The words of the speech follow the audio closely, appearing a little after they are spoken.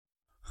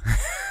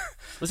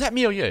Was that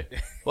me or you?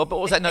 Well, but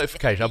what was that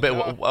notification?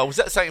 Was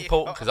that something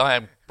important? Because I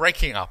am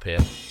breaking up here.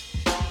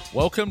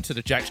 Welcome to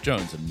the Jax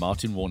Jones and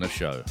Martin Warner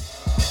Show.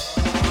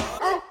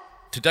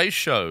 Today's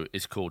show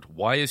is called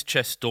Why is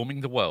Chess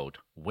Storming the World?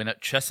 Win at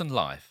Chess and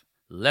Life.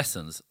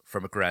 Lessons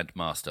from a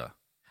Grandmaster.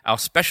 Our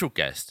special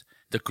guest,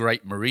 the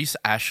great Maurice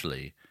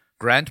Ashley,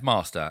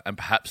 Grandmaster and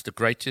perhaps the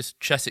greatest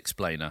chess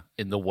explainer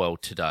in the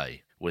world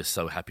today. We're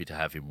so happy to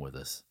have him with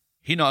us.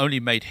 He not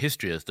only made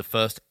history as the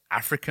first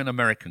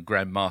African-American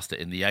Grandmaster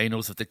in the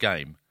annals of the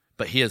game,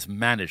 but he has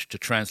managed to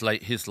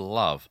translate his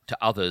love to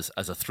others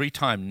as a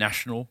 3-time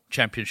national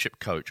championship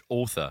coach,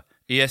 author,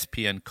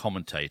 ESPN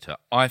commentator,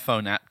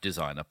 iPhone app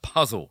designer,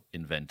 puzzle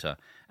inventor,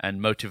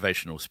 and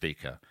motivational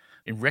speaker.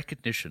 In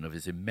recognition of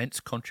his immense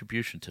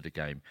contribution to the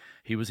game,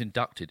 he was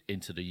inducted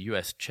into the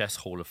U.S. Chess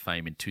Hall of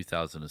Fame in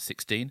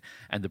 2016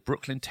 and the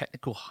Brooklyn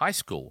Technical High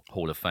School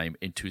Hall of Fame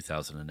in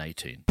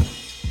 2018.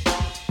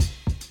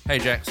 Hey,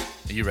 Jax,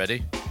 are you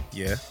ready?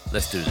 Yeah.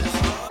 Let's do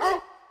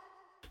this.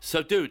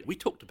 So, dude, we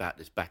talked about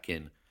this back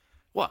in,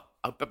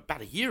 about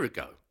a year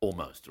ago,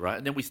 almost, right?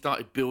 And then we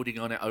started building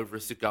on it over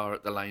a cigar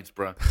at the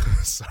Lanesborough.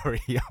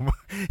 Sorry,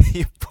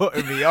 you're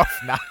putting me off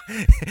now.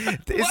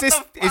 Is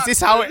this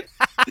how it...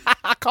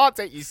 I can't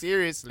take you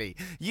seriously.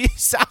 You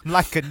sound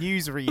like a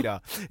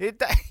newsreader.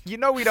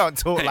 We don't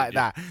talk like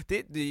that.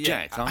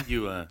 Jax, are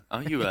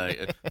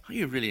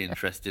you really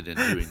interested in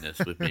doing this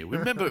with me?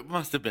 Remember, it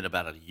must have been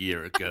about a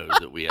year ago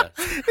that we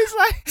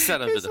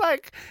It's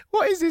like,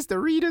 what is this? The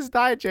Reader's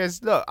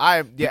Digest? Look,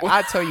 I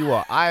tell you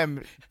what, I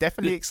am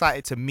definitely excited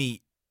to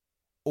meet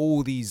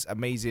all these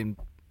amazing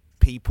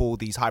people,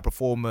 these high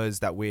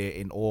performers that we're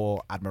in awe,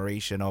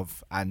 admiration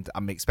of, and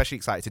I'm especially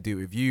excited to do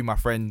it with you, my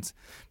friend,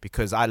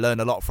 because I learn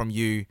a lot from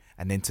you,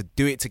 and then to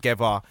do it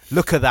together,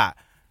 look at that,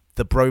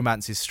 the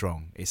bromance is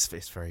strong. It's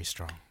very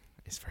strong.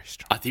 It's very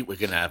strong. I think we're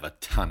going to have a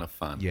ton of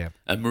fun. Yeah.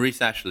 And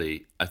Maurice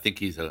Ashley, I think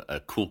he's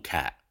a cool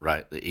cat,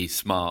 right? That he's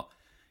smart.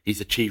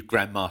 He's achieved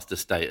Grandmaster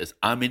status.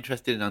 I'm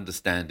interested in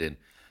understanding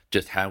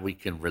just how we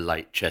can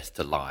relate chess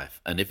to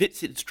life, and if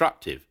it's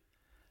instructive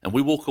and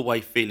we walk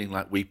away feeling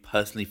like we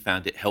personally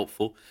found it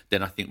helpful,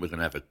 then I think we're going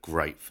to have a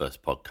great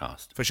first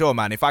podcast. For sure,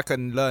 man. If I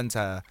can learn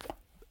to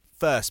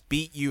first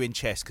beat you in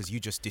chess, because you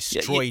just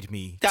destroyed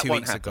me 2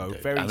 weeks ago.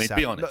 Dude. Very sad.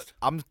 Be honest.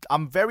 Look,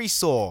 I'm very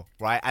sore,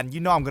 right? And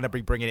I'm going to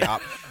be bringing it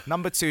up.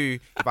 Number 2,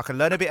 if I can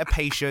learn a bit of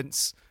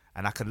patience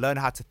and I can learn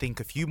how to think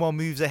a few more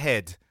moves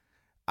ahead,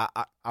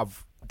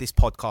 this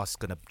podcast is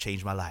going to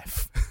change my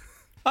life.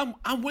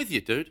 I'm with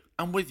you, dude.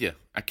 I'm with you.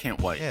 I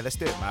can't wait. Yeah, let's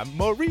do it, man.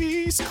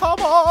 Maurice,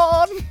 come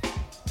on!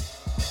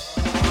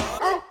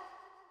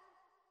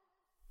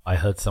 I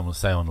heard someone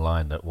say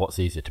online that what's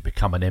easier, to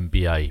become an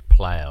NBA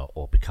player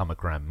or become a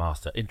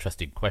Grandmaster?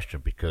 Interesting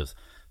question, because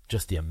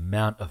just the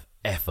amount of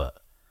effort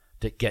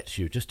that gets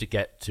you just to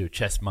get to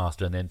chess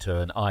master and then to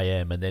an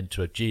IM and then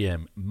to a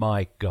GM,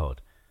 my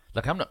God.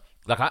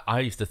 I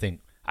used to think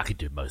I could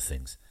do most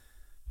things,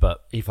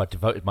 but if I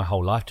devoted my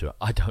whole life to it,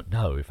 I don't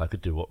know if I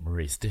could do what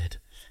Maurice did.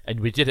 And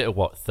we did it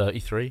at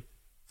 33?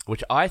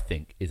 Which I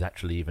think is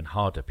actually even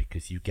harder,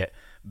 because you get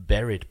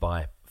buried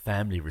by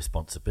family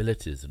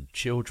responsibilities and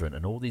children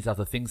and all these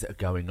other things that are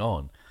going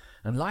on,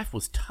 and life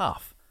was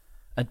tough.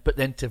 But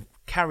then to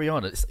carry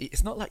on,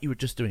 it's not like you were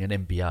just doing an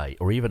MBA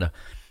or even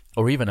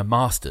a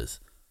master's.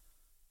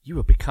 You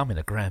were becoming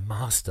a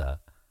Grandmaster.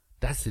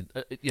 That's it.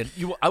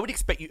 I would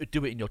expect you to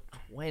do it in your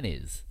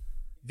 20s.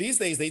 These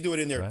days they do it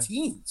in their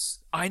teens.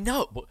 I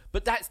know,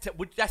 but that's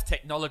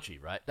technology,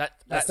 right?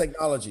 That's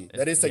technology.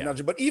 That is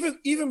technology. Yeah. But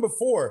even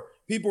before,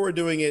 people were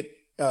doing it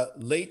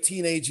late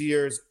teenage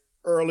years,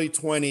 early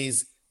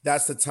 20s.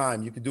 That's the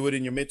time. You could do it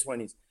in your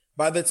mid-20s.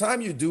 By the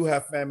time you do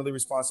have family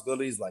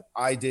responsibilities like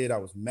I did, I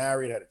was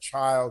married, had a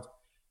child,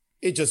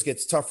 it just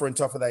gets tougher and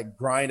tougher, that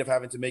grind of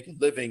having to make a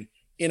living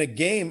in a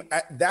game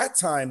at that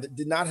time that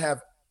did not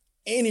have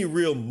any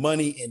real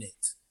money in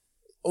it.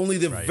 Only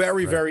the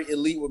very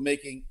elite were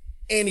making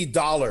any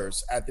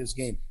dollars at this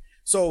game.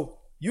 So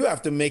you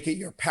have to make it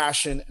your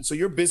passion. And so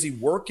you're busy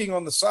working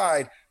on the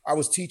side. I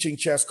was teaching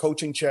chess,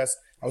 coaching chess.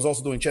 I was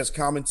also doing chess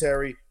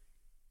commentary.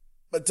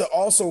 But to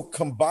also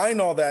combine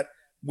all that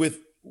with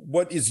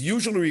what is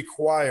usually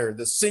required,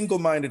 the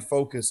single-minded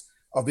focus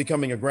of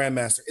becoming a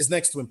Grandmaster, is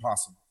next to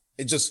impossible.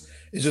 It's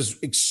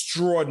just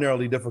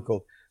extraordinarily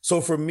difficult. So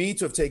for me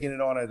to have taken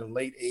it on at a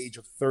late age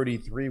of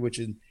 33, which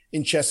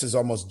in chess is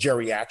almost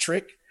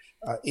geriatric,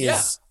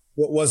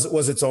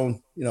 was its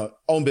own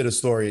bit of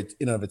story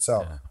in and of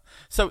itself. Yeah.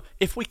 So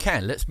if we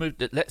can,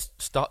 let's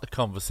start the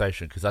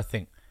conversation, because I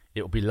think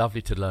it will be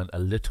lovely to learn a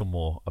little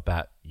more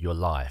about your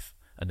life.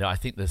 And I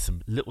think there's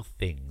some little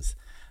things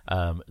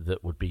that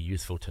would be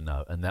useful to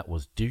know. And that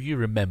was, do you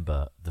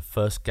remember the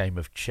first game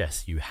of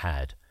chess you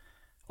had?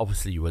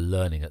 Obviously, you were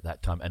learning at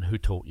that time. And who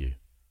taught you?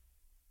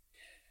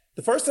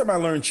 The first time I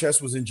learned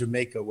chess was in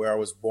Jamaica, where I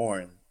was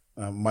born.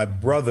 My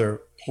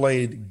brother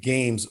played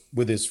games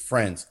with his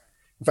friends.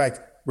 In fact,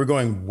 we're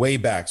going way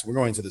back. So we're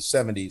going to the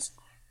 70s.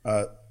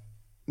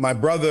 My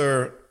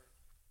brother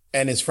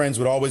and his friends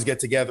would always get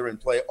together and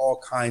play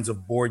all kinds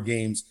of board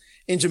games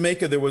in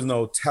Jamaica, there was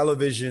no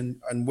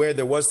television. And where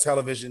there was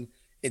television,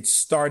 it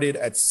started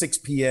at 6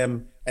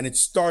 p.m. and it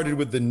started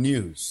with the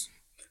news.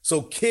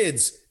 So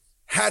kids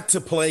had to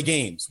play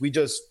games. We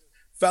just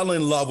fell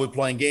in love with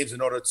playing games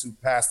in order to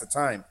pass the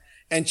time.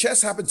 And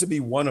chess happened to be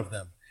one of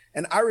them.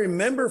 And I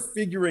remember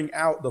figuring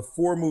out the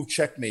 4-move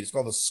checkmate. It's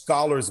called the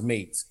scholar's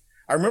mate.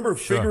 I remember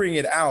figuring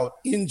it out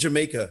in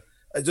Jamaica,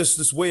 just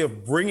this way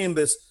of bringing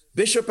this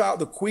bishop out,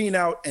 the queen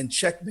out, and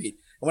checkmate.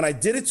 And when I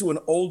did it to an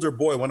older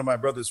boy, one of my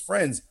brother's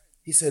friends,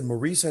 he said,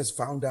 Maurice has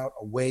found out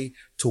a way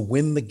to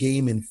win the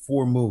game in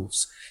 4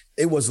 moves.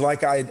 It was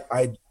like I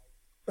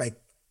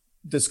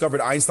discovered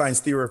Einstein's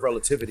theory of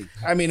relativity.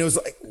 I mean, it was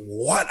like,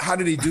 what? How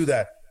did he do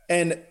that?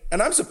 And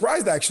I'm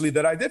surprised, actually,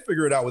 that I did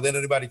figure it out without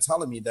anybody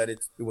telling me that it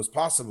was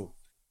possible.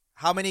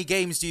 How many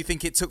games do you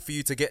think it took for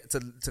you to get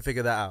to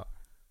figure that out?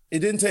 It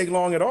didn't take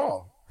long at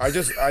all.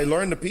 I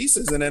learned the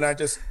pieces, and then I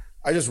just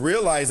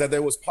realized that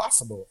it was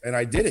possible, and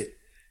I did it.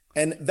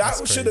 And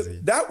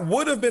that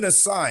would have been a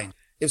sign.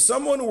 If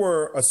someone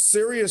were a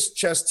serious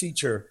chess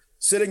teacher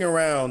sitting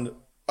around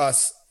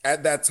us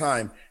at that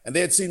time, and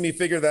they had seen me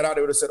figure that out,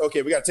 they would have said,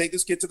 okay, we got to take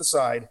this kid to the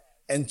side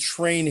and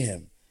train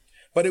him.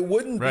 But it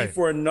wouldn't be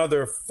for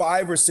another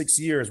 5 or 6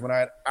 years when I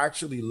had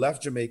actually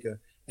left Jamaica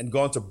and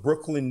gone to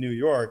Brooklyn, New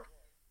York,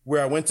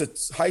 where I went to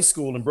high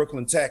school in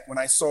Brooklyn Tech, when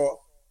I saw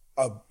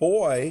a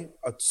boy,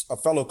 a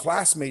fellow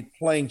classmate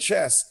playing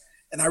chess.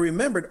 And I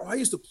remembered, I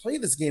used to play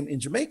this game in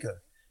Jamaica.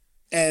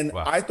 And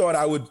I thought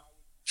I would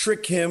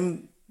trick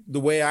him the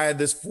way I had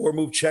this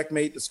 4-move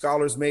checkmate, the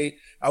scholar's mate.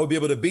 I would be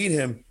able to beat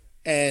him.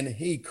 And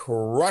he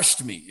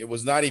crushed me. It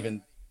was not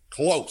even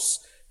close.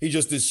 He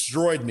just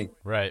destroyed me.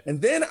 Right.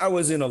 And then I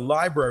was in a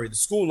library, the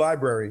school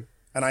library,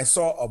 and I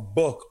saw a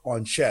book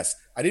on chess.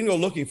 I didn't go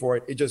looking for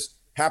it. It just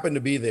happened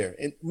to be there.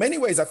 In many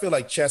ways, I feel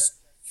like chess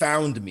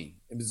found me.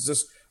 It was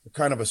just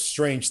kind of a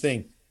strange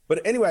thing.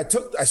 But anyway,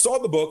 I saw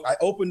the book, I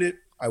opened it,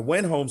 I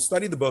went home,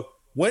 studied the book,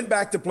 went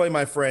back to play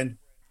my friend,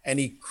 and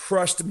he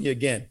crushed me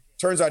again.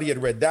 Turns out he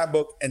had read that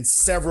book and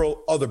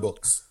several other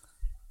books.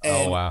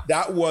 And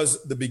that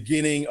was the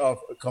beginning of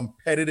a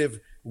competitive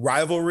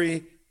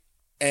rivalry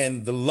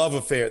and the love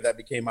affair that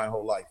became my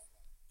whole life.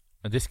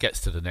 And this gets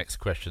to the next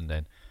question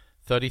then.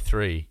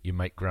 33, you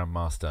make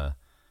Grandmaster.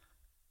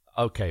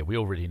 Okay, we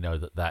already know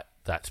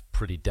that's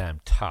pretty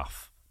damn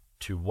tough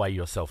to weigh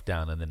yourself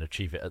down and then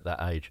achieve it at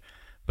that age.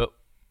 But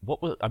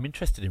I'm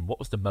interested in what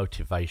was the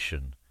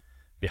motivation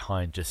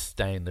behind just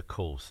staying the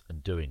course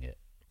and doing it?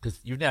 Because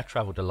you've now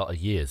traveled a lot of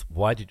years.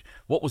 What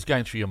was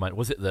going through your mind?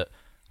 Was it that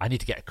I need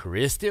to get a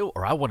career still,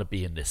 or I want to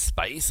be in this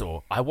space,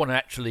 or I want to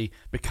actually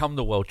become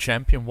the world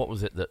champion? What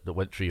was it that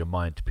went through your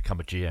mind to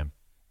become a GM?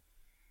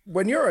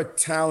 When you're a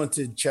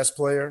talented chess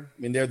player, I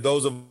mean, there are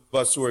those of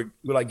us who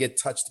like get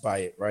touched by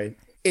it, right?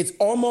 It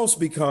almost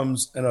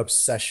becomes an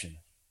obsession.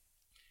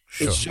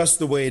 Sure. It's just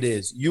the way it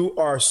is. You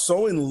are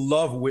so in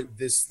love with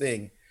this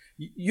thing.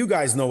 You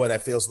guys know what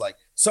that feels like.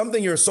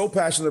 Something you're so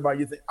passionate about,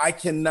 you think, I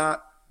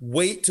cannot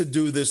wait to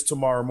do this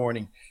tomorrow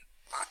morning.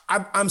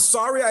 I'm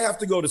sorry I have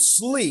to go to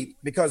sleep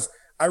because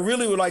I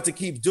really would like to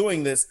keep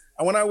doing this.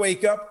 And when I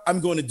wake up, I'm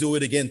going to do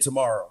it again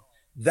tomorrow.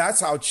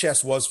 That's how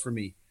chess was for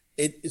me.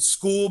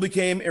 School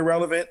became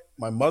irrelevant.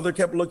 My mother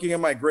kept looking at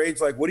my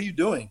grades like, what are you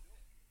doing?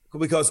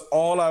 Because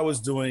all I was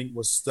doing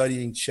was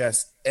studying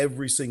chess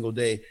every single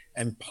day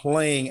and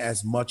playing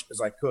as much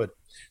as I could.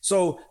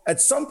 So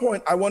at some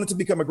point, I wanted to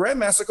become a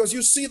grandmaster because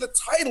you see the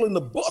title in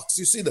the books.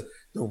 You see the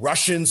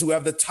Russians who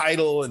have the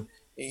title, and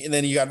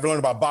then you got to learn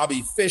about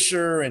Bobby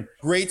Fischer and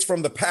greats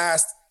from the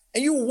past.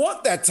 And you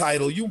want that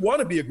title. You want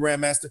to be a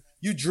grandmaster.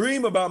 You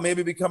dream about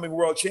maybe becoming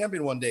world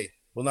champion one day.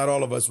 Well, not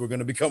all of us were going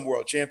to become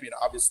world champion,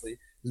 obviously.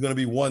 There's going to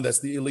be one that's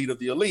the elite of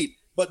the elite.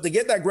 But to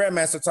get that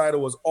grandmaster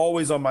title was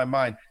always on my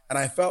mind. And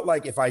I felt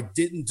like if I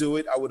didn't do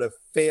it, I would have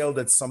failed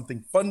at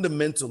something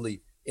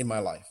fundamentally in my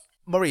life.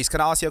 Maurice,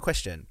 can I ask you a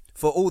question?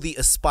 For all the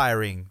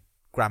aspiring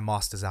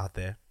grandmasters out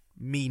there,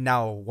 me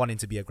now wanting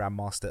to be a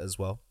grandmaster as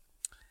well,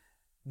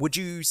 would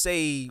you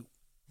say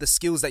the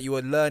skills that you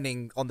were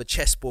learning on the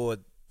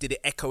chessboard, did it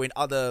echo in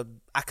other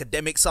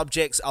academic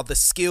subjects, other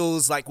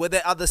skills? Like, were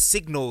there other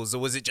signals, or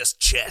was it just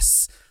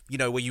chess? You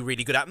know, were you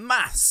really good at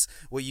maths?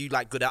 Were you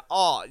like good at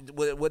art?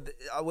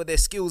 Were there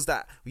skills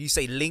that you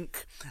say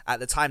link at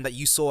the time that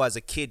you saw as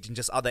a kid in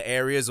just other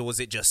areas, or was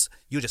it just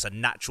you're just a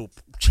natural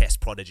chess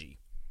prodigy?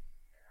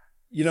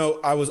 You know,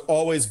 I was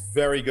always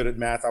very good at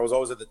math. I was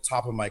always at the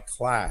top of my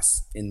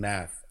class in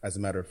math, as a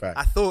matter of fact.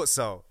 I thought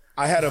so.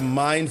 I had a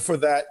mind for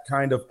that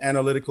kind of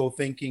analytical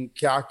thinking,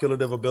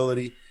 calculative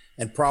ability,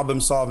 and problem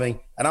solving.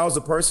 And I was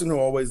a person who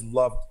always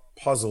loved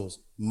puzzles,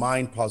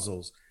 mind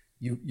puzzles.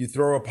 You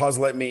throw a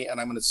puzzle at me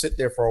and I'm going to sit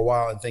there for a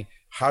while and think,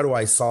 how do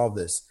I solve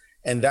this?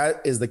 And that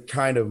is the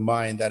kind of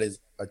mind that is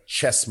a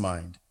chess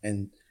mind.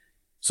 And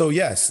so,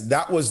 yes,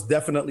 that was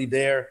definitely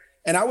there.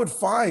 And I would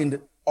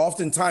find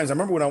oftentimes, I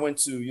remember when I went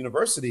to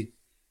university,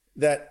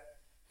 that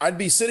I'd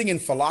be sitting in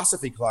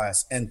philosophy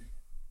class and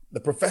the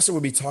professor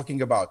would be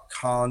talking about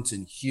Kant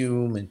and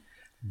Hume and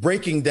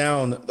breaking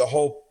down the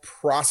whole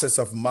process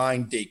of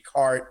mind,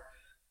 Descartes.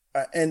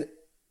 And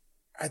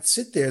I'd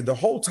sit there the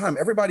whole time.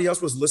 Everybody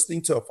else was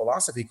listening to a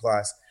philosophy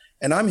class,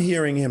 and I'm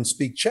hearing him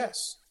speak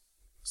chess.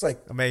 It's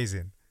like,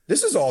 amazing.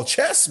 This is all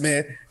chess,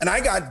 man. And I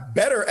got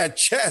better at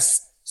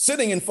chess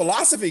sitting in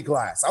philosophy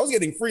class. I was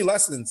getting free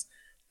lessons,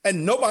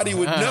 and nobody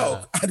would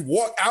know. I'd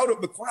walk out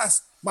of the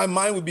class. My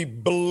mind would be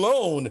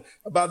blown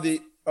about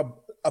the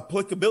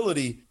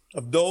applicability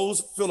of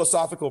those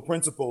philosophical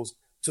principles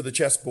to the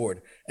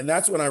chessboard. And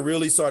that's when I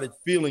really started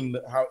feeling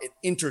how it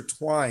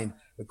intertwined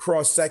the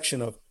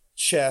cross-section of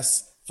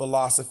chess,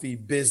 philosophy,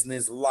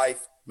 business,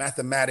 life,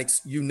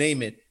 mathematics, you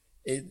name it.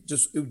 It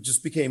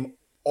just became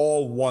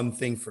all one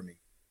thing for me.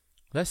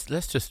 Let's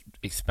just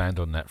expand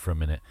on that for a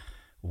minute.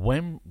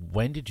 When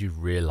did you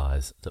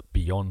realize that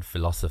beyond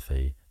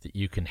philosophy that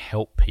you can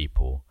help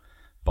people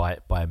by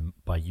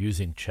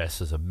using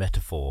chess as a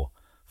metaphor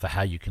for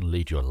how you can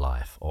lead your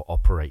life or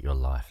operate your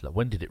life? Like,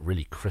 when did it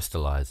really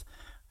crystallize?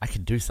 I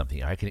can do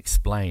something. I can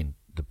explain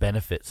the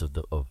benefits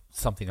of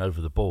something over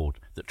the board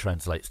that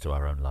translates to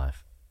our own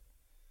life.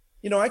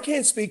 I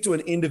can't speak to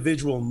an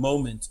individual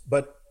moment,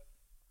 but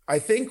I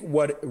think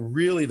what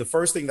really the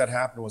first thing that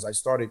happened was I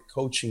started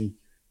coaching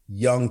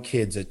young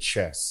kids at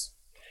chess.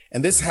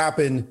 And this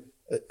happened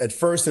at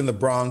first in the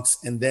Bronx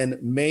and then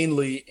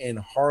mainly in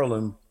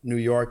Harlem, New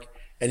York,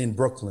 and in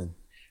Brooklyn.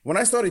 When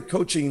I started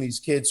coaching these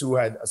kids who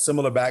had a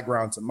similar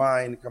background to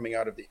mine, coming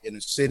out of the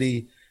inner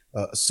city,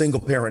 a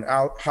single parent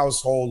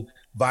household,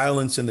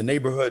 violence in the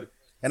neighborhood,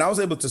 and I was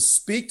able to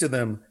speak to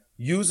them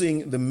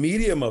using the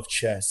medium of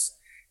chess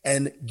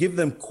and give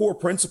them core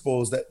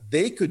principles that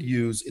they could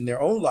use in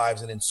their own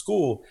lives and in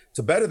school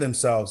to better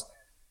themselves.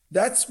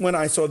 That's when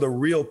I saw the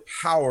real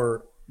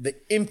power, the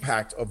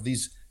impact of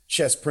these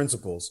chess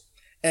principles.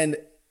 And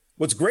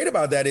what's great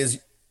about that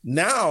is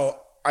now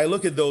I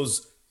look at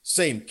those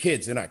same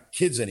kids. They're not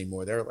kids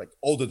anymore. They're like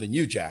older than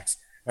you, Jax,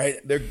 right?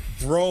 They're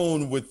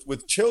grown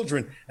with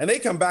children, and they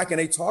come back and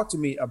they talk to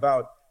me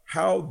about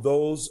how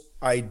those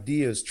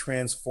ideas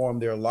transform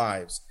their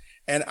lives.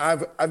 And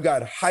I've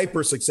got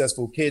hyper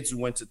successful kids who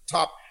went to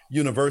top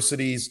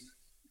universities,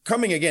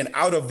 coming again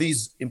out of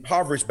these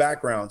impoverished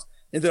backgrounds,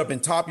 ended up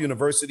in top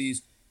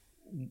universities,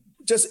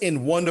 just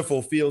in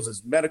wonderful fields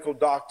as medical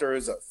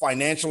doctors,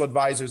 financial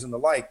advisors, and the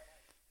like.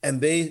 And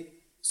they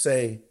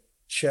say,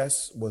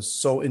 chess was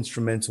so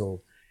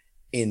instrumental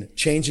in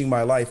changing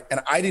my life. And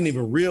I didn't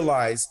even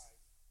realize,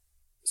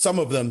 some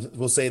of them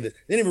will say that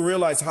they didn't even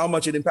realize how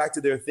much it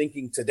impacted their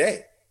thinking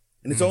today.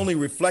 And it's only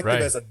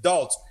reflective as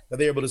adults that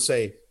they're able to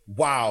say,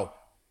 wow,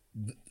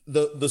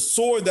 the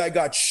sword that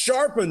got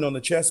sharpened on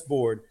the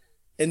chessboard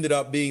ended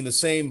up being the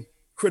same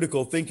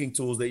critical thinking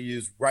tools they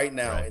use right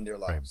now in their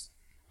lives.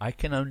 I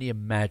can only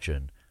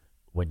imagine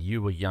when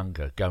you were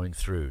younger going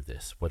through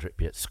this, whether it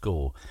be at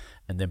school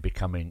and then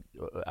becoming,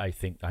 I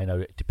know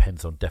it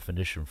depends on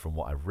definition from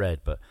what I've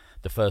read, but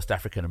the first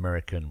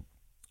African-American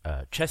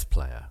chess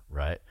player,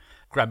 right?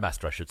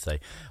 Grandmaster, I should say,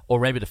 or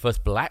maybe the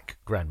first black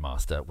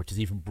Grandmaster, which is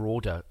even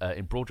broader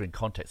in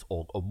context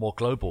or more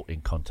global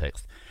in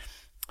context.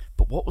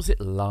 But what was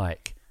it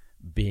like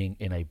being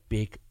in a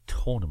big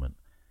tournament,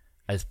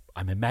 as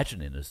I'm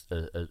imagining as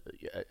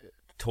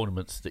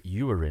tournaments that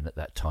you were in at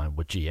that time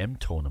were GM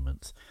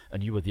tournaments,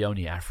 and you were the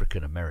only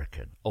African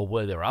American, or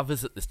were there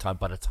others at this time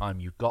by the time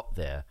you got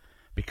there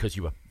because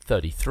you were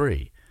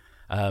 33?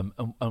 And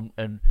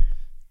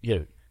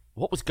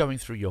what was going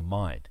through your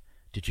mind?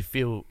 Did you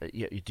feel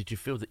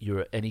that you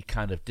were at any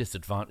kind of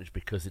disadvantage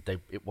because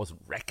it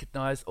wasn't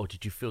recognized, or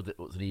did you feel that it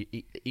was an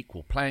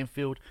equal playing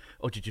field,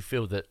 or did you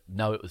feel that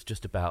no, it was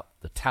just about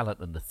the talent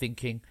and the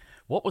thinking?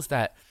 What was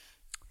the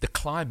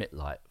climate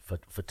like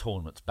for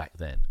tournaments back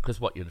then? Because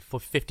you're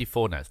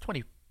 54 now, it's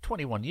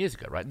 21 years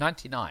ago, right?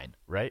 99,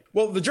 right?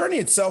 Well, the journey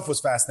itself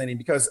was fascinating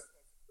because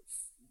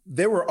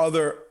there were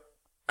other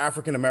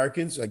African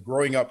Americans, like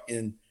growing up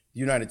in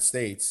the United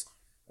States,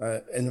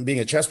 and being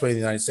a chess player in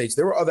the United States,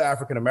 there were other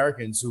African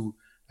Americans who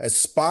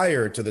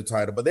aspired to the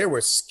title, but they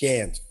were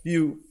scant,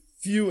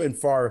 few and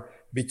far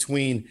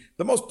between.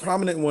 The most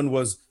prominent one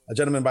was a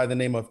gentleman by the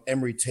name of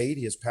Emory Tate.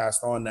 He has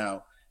passed on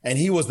now, and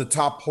he was the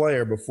top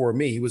player before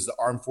me. He was the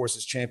Armed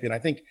Forces champion, I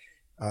think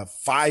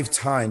 5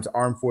 times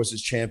Armed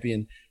Forces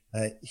champion.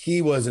 He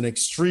was an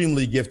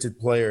extremely gifted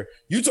player.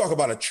 You talk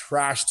about a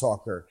trash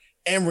talker.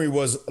 Emory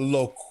was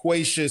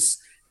loquacious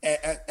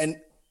and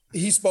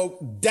he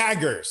spoke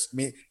daggers. I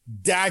mean,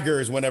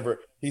 daggers whenever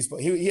he spoke.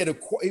 He had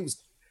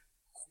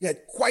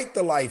quite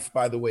the life,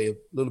 by the way, a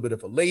little bit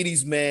of a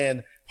ladies'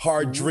 man,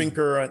 hard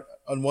drinker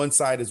on one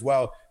side as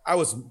well. I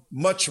was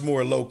much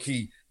more low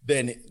key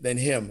than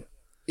him.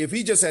 If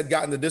he just had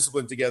gotten the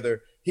discipline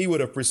together, he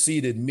would have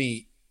preceded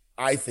me,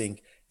 I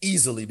think,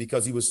 easily,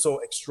 because he was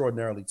so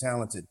extraordinarily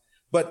talented.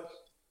 But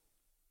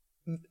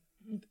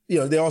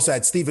they also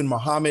had Stephen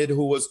Muhammad,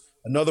 who was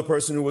another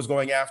person who was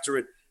going after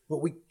it.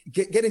 But we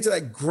get into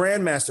that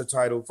Grandmaster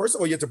title. First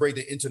of all, you have to break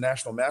the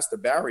international master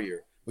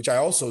barrier, which I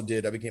also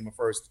did. I became the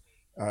first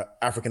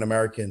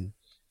African-American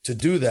to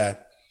do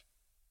that.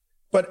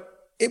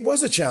 But it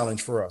was a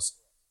challenge for us.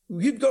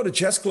 You'd go to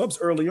chess clubs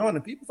early on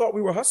and people thought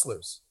we were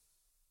hustlers.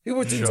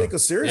 People didn't take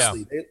us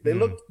seriously.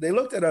 Yeah. They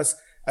looked at us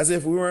as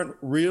if we weren't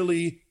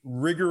really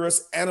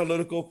rigorous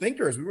analytical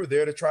thinkers. We were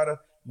there to try to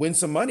win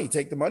some money,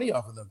 take the money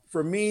off of them.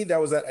 For me,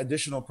 that was that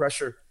additional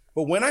pressure.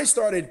 But when I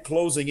started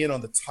closing in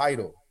on the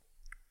title,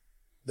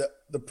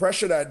 the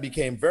pressure that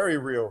became very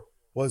real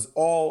was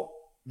all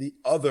the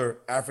other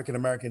African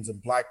Americans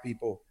and Black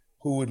people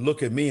who would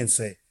look at me and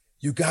say,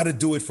 you got to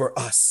do it for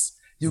us.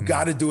 You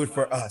got to do it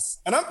for us.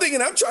 And I'm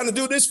thinking, I'm trying to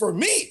do this for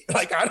me.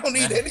 Like, I don't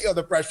need any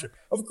other pressure.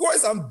 Of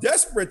course, I'm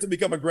desperate to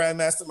become a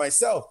grandmaster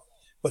myself.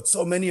 But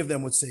so many of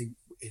them would say,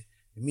 it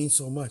means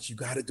so much. You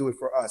got to do it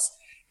for us.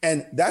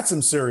 And that's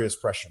some serious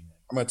pressure, man.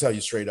 I'm going to tell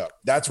you straight up.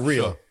 That's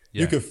real. Sure.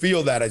 Yeah. You can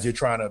feel that as you're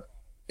trying to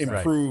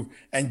improve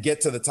and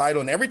get to the title.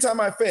 And every time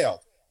I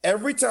fell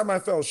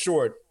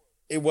short,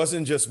 it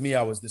wasn't just me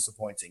I was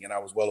disappointing. And I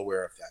was well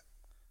aware of that.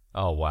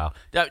 Oh, wow.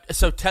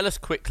 So tell us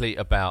quickly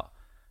about,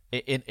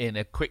 in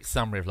a quick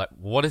summary of, like,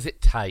 what does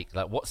it take?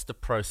 Like, what's the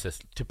process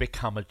to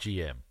become a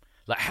GM?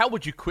 Like, how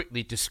would you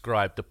quickly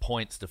describe the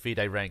points, the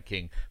FIDE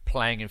ranking,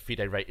 playing in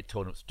FIDE rated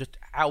tournaments? Just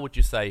how would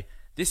you say,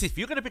 if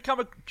you're going to become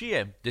a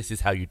GM, this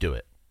is how you do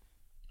it?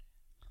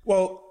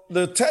 Well,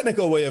 the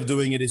technical way of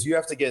doing it is you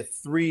have to get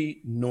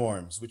 3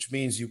 norms, which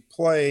means you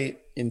play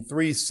in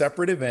 3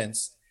 separate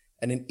events.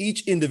 And in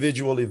each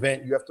individual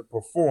event, you have to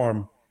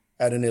perform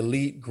at an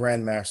elite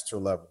grandmaster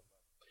level.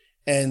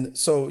 And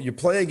so you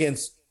play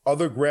against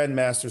other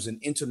grandmasters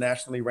and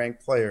internationally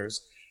ranked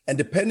players. And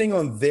depending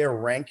on their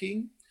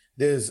ranking,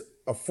 there's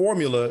a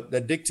formula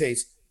that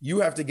dictates you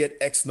have to get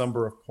X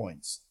number of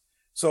points.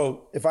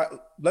 So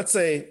let's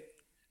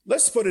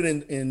put it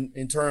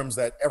in terms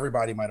that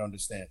everybody might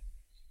understand.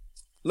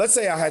 Let's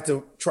say I had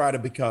to try to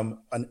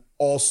become an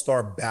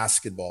all-star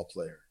basketball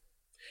player.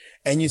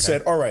 And you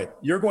said, all right,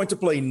 you're going to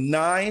play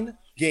 9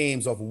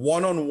 games of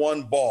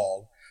one-on-one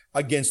ball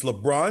against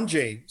LeBron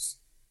James,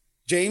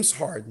 James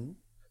Harden,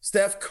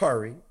 Steph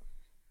Curry,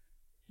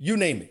 you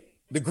name it,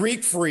 the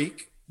Greek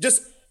Freak,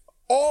 just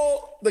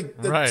all the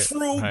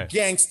true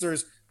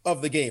gangsters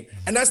of the game.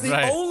 And that's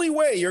the only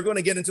way you're going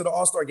to get into the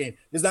All-Star game.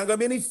 There's not going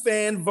to be any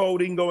fan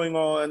voting going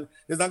on.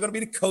 There's not going to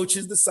be the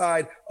coaches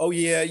decide, oh,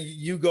 yeah,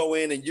 you go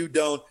in and you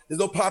don't. There's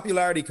no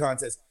popularity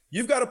contest.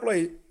 You've got to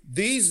play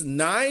these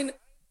 9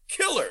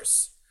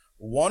 killers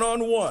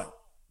one-on-one.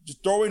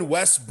 Just throw in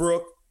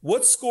Westbrook.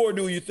 What score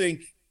do you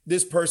think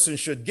this person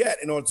should get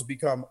in order to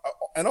become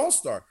an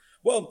all-star?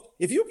 Well,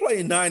 if you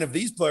play 9 of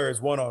these players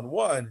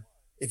one-on-one,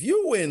 if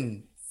you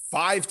win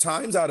 5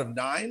 times out of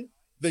 9,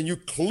 then you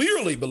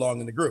clearly belong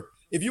in the group.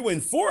 If you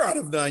win 4 out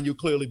of 9, you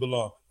clearly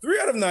belong. 3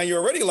 out of 9,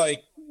 you're already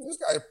like, this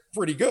guy's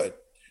pretty good.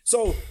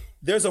 So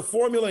there's a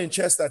formula in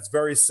chess that's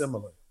very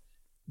similar,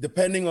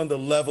 depending on the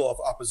level of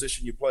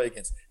opposition you play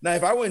against. Now,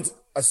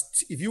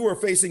 if you were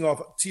facing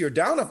off a tier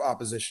down of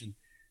opposition,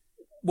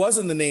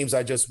 wasn't the names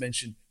I just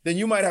mentioned, then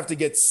you might have to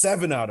get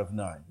 7 out of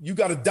 9. You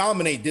got to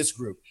dominate this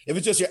group. If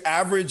it's just your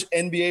average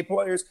NBA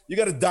players, you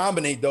got to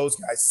dominate those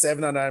guys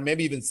 7 out of 9,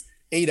 maybe even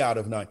 8 out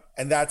of 9.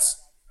 And that's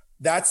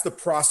the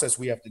process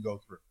we have to go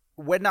through.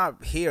 When I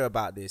hear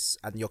about this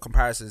and your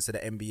comparisons to the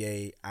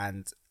NBA,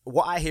 and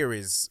what I hear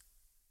is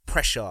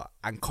pressure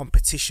and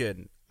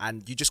competition,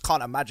 and you just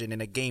can't imagine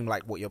in a game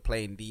like what you're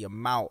playing, the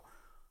amount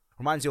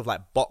reminds you of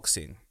like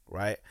boxing,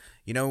 right?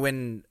 You know,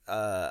 when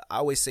I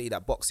always say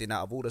that boxing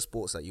out of all the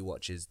sports that you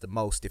watch is the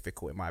most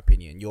difficult in my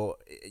opinion.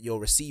 You're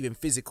receiving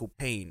physical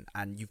pain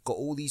and you've got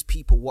all these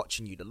people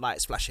watching you, the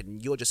lights flashing,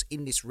 and you're just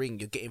in this ring,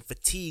 you're getting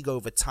fatigue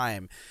over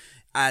time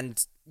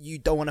and you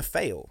don't want to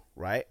fail,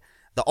 right?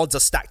 The odds are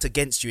stacked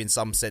against you in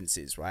some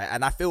senses, right?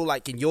 And I feel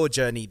like in your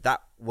journey,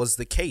 that was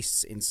the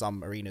case in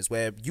some arenas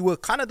where you were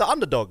kind of the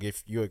underdog,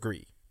 if you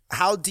agree.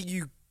 How do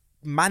you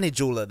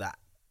manage all of that?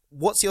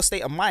 What's your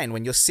state of mind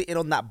when you're sitting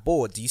on that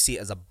board? Do you see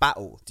it as a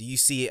battle? Do you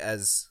see it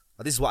as,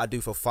 oh, this is what I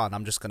do for fun,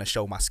 I'm just going to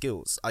show my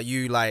skills? Are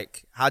you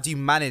like, how do you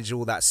manage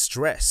all that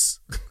stress?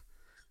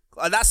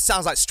 That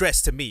sounds like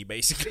stress to me,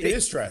 basically. It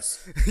is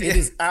stress. It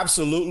is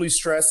absolutely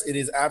stress. It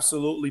is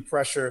absolutely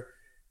pressure.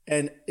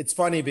 And it's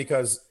funny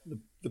because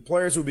the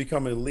players who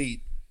become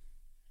elite,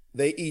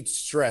 they eat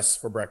stress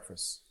for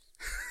breakfast.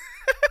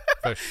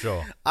 For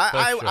sure.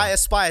 I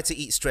aspire to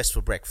eat stress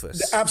for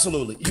breakfast.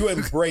 Absolutely. You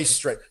embrace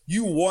stress.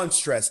 You want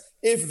stress.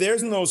 If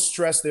there's no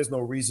stress, there's no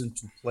reason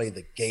to play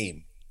the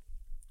game.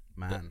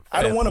 Man,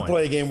 I don't want to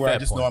play a game where I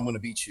just know I'm going to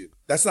beat you.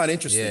 That's not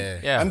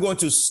interesting. Yeah. I'm going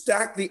to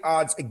stack the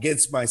odds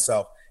against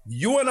myself.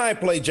 You and I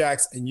play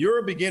jacks and you're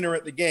a beginner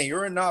at the game.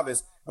 You're a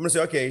novice. I'm going to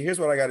say, okay, here's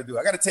what I got to do.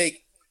 I got to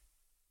take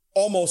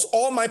almost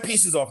all my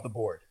pieces off the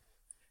board.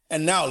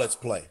 And now let's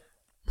play.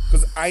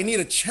 Because I need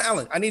a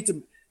challenge. I'm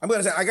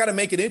going to say, I got to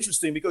make it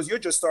interesting because you're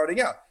just starting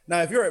out.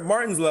 Now, if you're at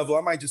Martin's level,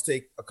 I might just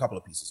take a couple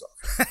of pieces off.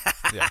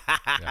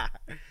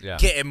 Yeah.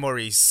 Get him,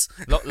 Maurice.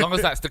 Long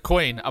as that's the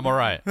queen, I'm all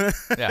right.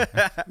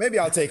 Yeah. Maybe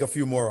I'll take a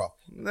few more off.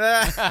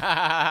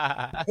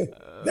 That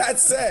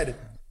said,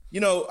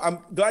 I'm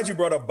glad you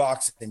brought up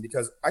boxing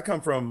because I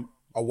come from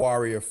a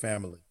warrior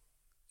family.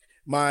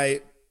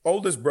 My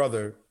oldest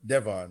brother,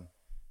 Devon,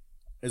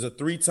 is a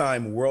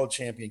 3-time world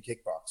champion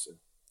kickboxer.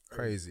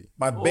 Crazy.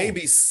 My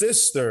baby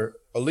sister,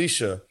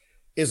 Alicia,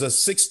 is a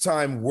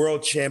 6-time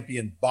world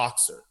champion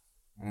boxer.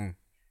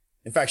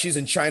 In fact, she's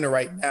in China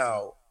right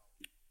now.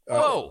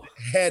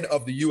 Head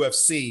of the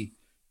UFC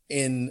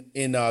in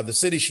the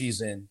city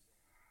she's in.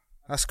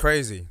 That's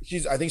crazy.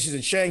 I think she's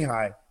in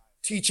Shanghai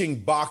teaching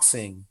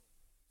boxing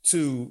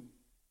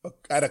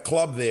at a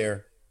club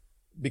there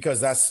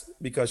because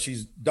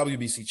she's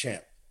WBC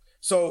champ.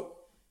 So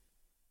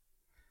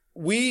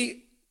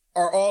we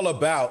are all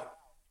about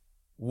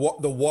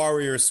the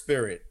warrior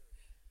spirit,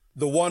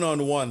 the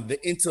one-on-one,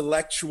 the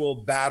intellectual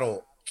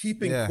battle,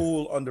 keeping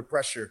cool under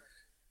pressure,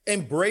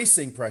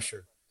 embracing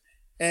pressure.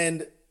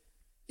 And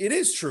it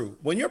is true.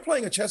 When you're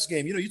playing a chess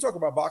game, you talk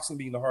about boxing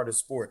being the hardest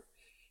sport.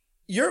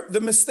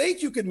 The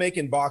mistake you could make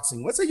in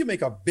boxing, let's say you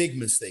make a big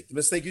mistake. The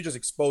mistake, you just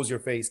expose your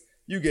face,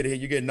 you get hit,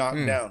 you get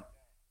knocked down.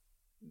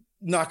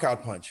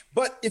 Knockout punch.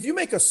 But if you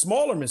make a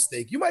smaller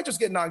mistake, you might just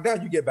get knocked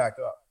down, you get back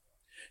up.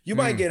 You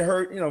might get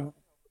hurt,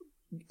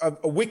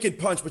 a wicked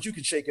punch, but you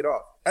can shake it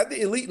off. At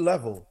the elite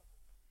level,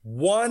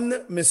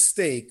 one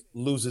mistake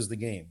loses the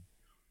game.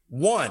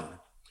 One.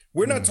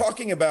 We're not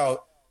talking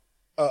about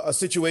a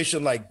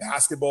situation like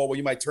basketball where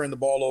you might turn the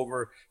ball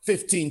over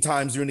 15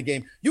 times during the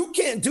game. You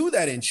can't do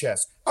that in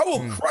chess. I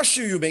will crush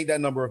you make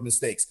that number of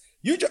mistakes.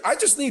 I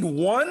just need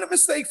one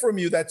mistake from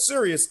you that's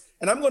serious,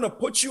 and I'm going to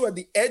put you at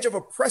the edge of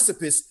a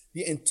precipice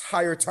the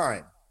entire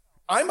time.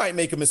 I might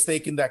make a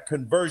mistake in that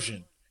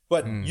conversion,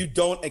 but you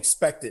don't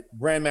expect it.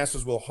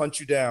 Grandmasters will hunt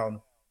you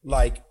down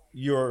like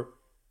you're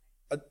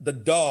the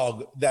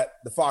dog that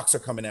the fox are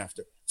coming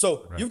after.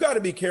 So you've got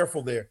to be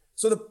careful there.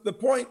 So the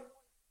point,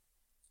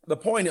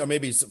 or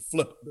maybe it's a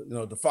flip,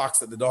 the fox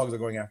that the dogs are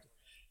going after.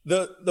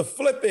 The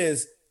flip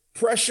is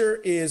pressure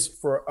is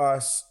for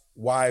us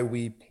why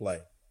we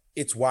play.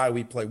 It's why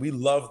we play. We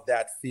love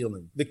that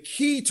feeling. The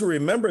key to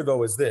remember,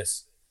 though, is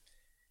this.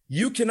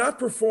 You cannot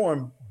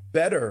perform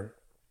better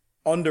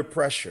under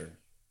pressure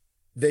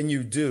than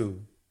you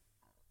do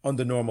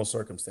under normal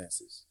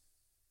circumstances.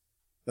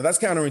 Now, that's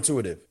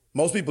counterintuitive.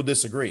 Most people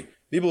disagree.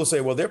 People will say,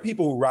 well, there are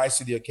people who rise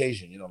to the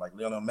occasion, like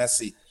Lionel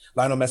Messi.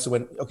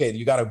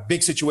 You got a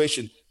big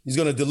situation, he's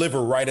going to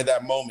deliver right at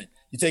that moment.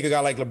 You take a guy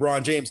like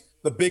LeBron James,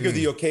 the bigger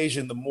the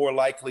occasion, the more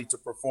likely to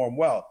perform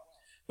well.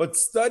 But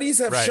studies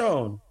have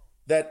shown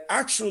that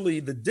actually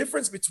the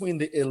difference between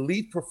the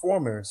elite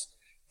performers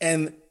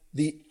and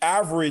the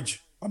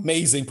average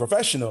amazing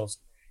professionals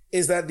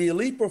is that the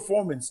elite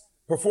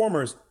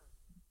performers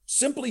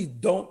simply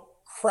don't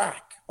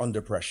crack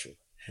under pressure.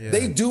 Yeah.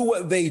 They do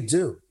what they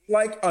do,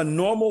 like a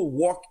normal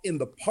walk in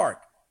the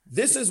park.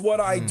 This is what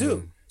I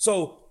do.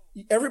 So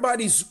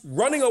everybody's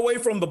running away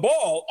from the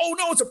ball. Oh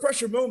no, it's a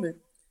pressure moment.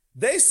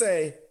 They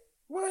say,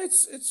 well,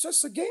 it's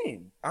just a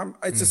game.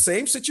 It's the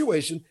same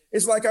situation.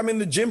 It's like I'm in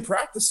the gym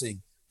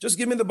practicing. Just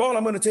give me the ball.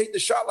 I'm going to take the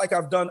shot like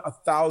I've done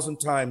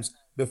 1,000 times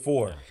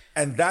before. Yeah.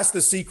 And that's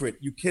the secret.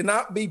 You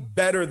cannot be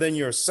better than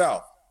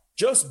yourself.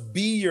 Just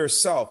be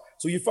yourself.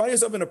 So you find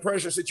yourself in a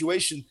pressure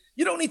situation.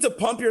 You don't need to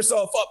pump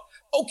yourself up.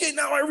 Okay,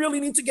 now I really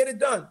need to get it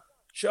done.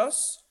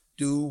 Just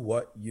do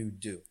what you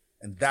do.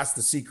 And that's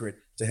the secret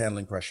to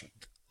handling pressure.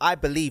 I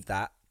believe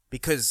that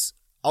because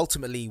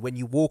ultimately when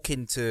you walk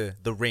into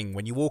the ring,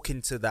 when you walk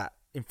into that,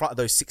 in front of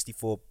those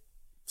 64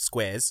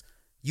 squares,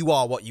 you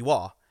are what you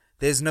are.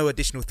 There's no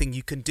additional thing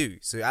you can do.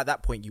 So at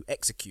that point, you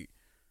execute.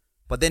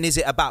 But then is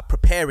it about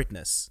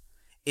preparedness?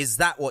 Is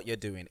that what you're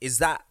doing? Is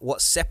that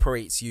what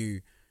separates you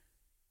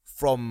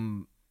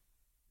from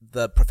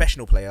the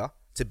professional player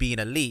to being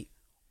elite?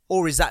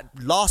 Or is that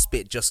last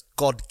bit just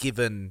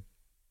God-given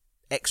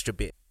extra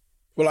bit?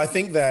 Well, I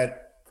think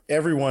that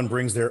everyone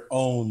brings their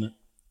own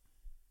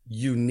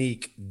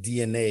unique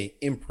DNA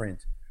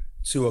imprint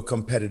to a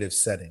competitive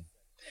setting.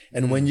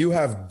 And when you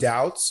have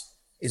doubts,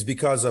 is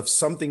because of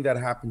something that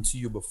happened to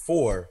you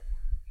before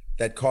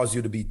that caused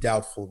you to be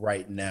doubtful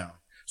right now.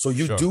 So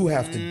you do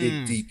have to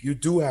dig deep. You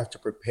do have to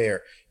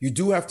prepare. You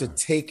do have to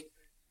take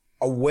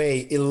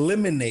away,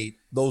 eliminate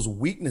those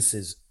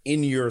weaknesses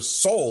in your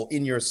soul,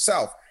 in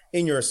yourself,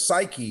 in your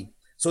psyche,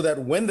 so that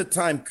when the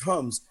time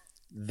comes,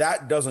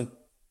 that doesn't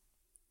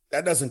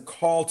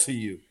call to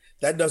you.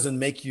 That doesn't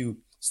make you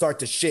start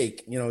to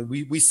shake.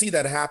 We see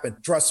that happen,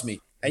 trust me.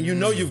 And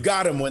you've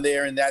got them when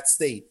they're in that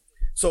state.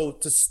 So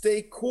to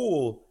stay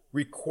cool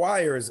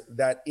requires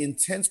that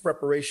intense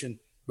preparation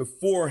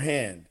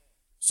beforehand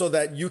so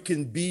that you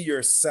can be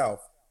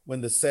yourself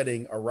when the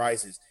setting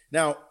arises.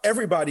 Now,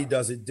 everybody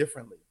does it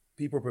differently.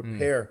 People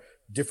prepare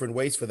different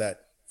ways for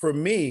that. For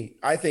me,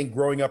 I think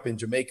growing up in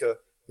Jamaica,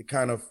 the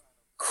kind of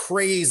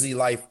crazy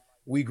life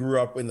we grew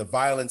up in, the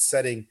violent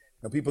setting,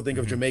 people think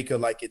of Jamaica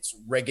like it's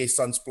reggae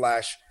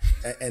sunsplash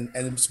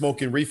and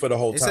smoking reefer the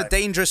whole time. It's a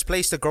dangerous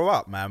place to grow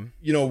up, man.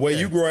 When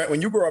you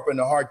grow up in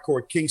the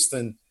hardcore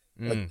Kingston,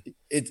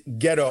 it's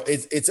ghetto.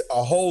 It's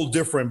a whole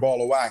different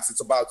ball of wax.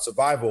 It's about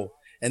survival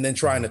and then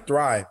trying to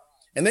thrive.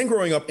 And then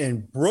growing up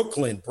in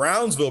Brooklyn,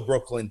 Brownsville,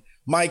 Brooklyn,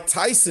 Mike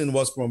Tyson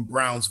was from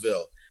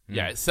Brownsville.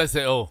 Yeah, it says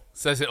it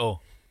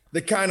all.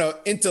 The kind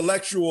of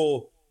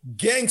intellectual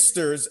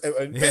gangsters,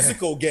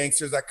 physical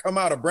gangsters that come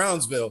out of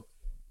Brownsville.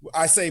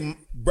 I say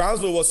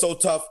Brownsville was so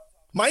tough,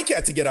 Mike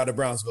had to get out of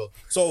Brownsville.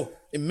 So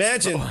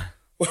imagine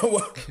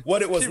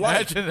what it was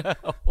like.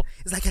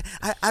 It's like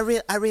I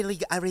really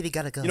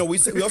gotta go. You know, we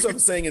also have a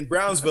saying in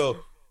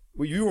Brownsville,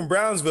 when you were in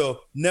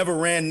Brownsville, never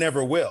ran,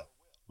 never will.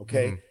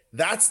 Okay. Mm-hmm.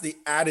 That's the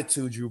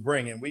attitude you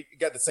bring. And we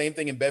got the same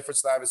thing in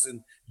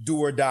Bedford-Stuyvesant, do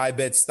or die,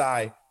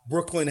 Bed-Stuy.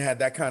 Brooklyn had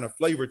that kind of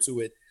flavor to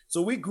it.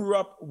 So we grew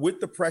up with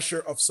the pressure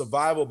of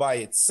survival by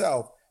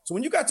itself. So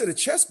when you got to the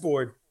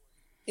chessboard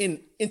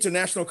in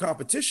international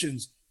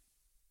competitions,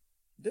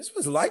 this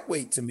was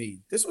lightweight to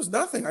me. This was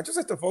nothing. I just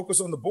had to focus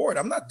on the board.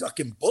 I'm not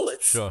ducking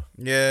bullets. Sure.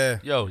 Yeah.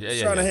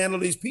 Trying to handle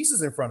these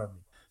pieces in front of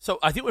me. So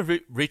I think we're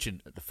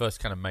reaching the first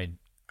kind of main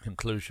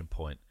conclusion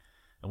point,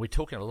 and we're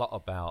talking a lot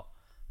about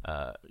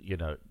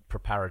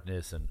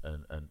preparedness and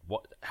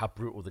how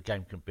brutal the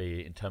game can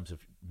be in terms of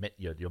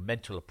your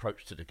mental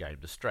approach to the game,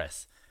 the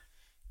stress.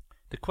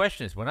 The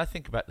question is, when I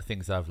think about the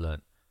things I've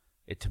learned,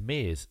 it to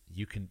me is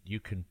you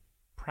can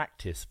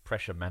practice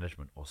pressure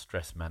management or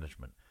stress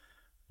management.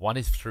 One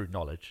is through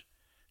knowledge,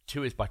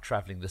 two is by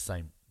traveling the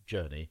same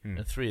journey,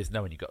 and three is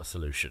knowing you've got a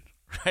solution.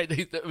 Right? I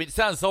mean, it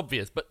sounds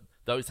obvious, but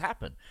those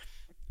happen.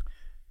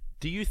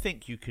 Do you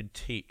think you can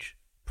teach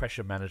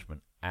pressure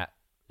management at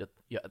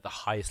the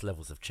highest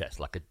levels of chess,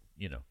 like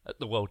at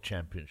the World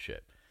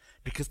Championship?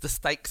 Because the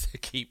stakes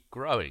keep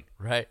growing,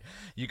 right?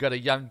 You got a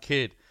young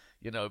kid,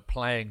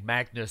 playing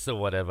Magnus or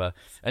whatever,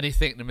 and he's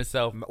thinking to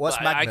himself, "What's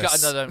Magnus? I got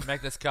another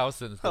Magnus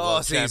Carlsen's the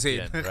world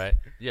champion, right?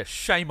 Yeah,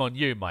 shame on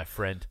you, my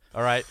friend.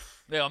 All right,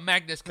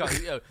 Magnus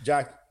Carlsen.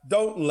 Jack,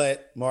 don't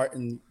let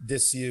Martin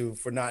diss you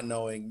for not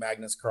knowing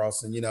Magnus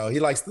Carlsen. He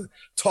likes to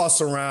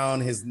toss around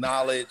his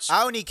knowledge.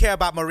 I only care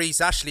about Maurice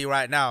Ashley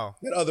right now.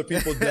 That other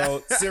people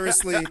don't.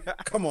 Seriously,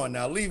 come on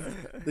now,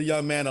 leave the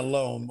young man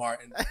alone,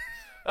 Martin.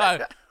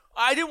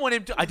 I didn't want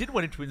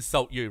him to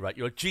insult you, right?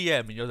 You're a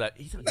GM, and you're like,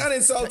 he's not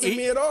insulting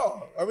me at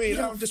all. I mean,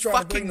 I'm just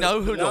trying to bring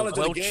know who the knowledge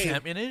world of the game,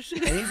 champion is,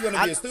 and he's going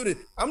to be a student.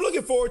 I'm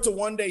looking forward to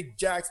one day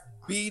Jack's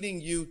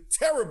beating you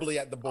terribly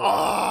at the board.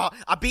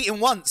 I beat him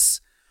once.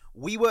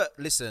 We were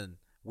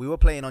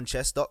playing on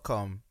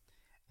chess.com,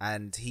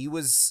 and he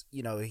was,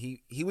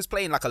 he was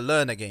playing like a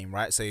learner game,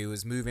 right? So he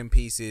was moving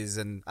pieces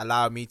and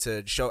allowing me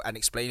to show and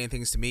explaining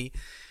things to me.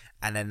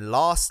 And then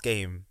last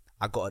game,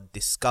 I got a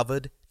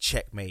discovered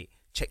checkmate.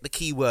 Check the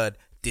keyword,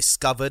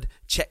 discovered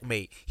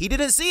checkmate. He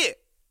didn't see it.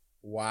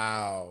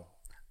 Wow.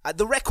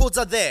 The records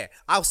are there.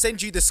 I'll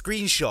send you the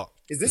screenshot.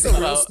 Is this a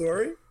real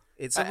story?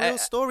 It's a real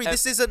story.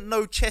 This isn't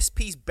no chess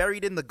piece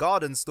buried in the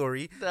garden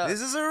story. No.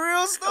 This is a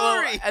real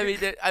story. Well,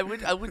 I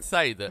mean, I would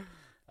say that,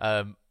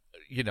 I'm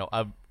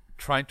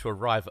trying to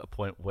arrive at a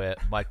point where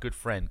my good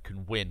friend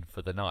can win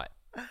for the night,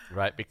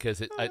 right? Because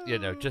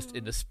just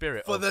in the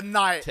spirit for the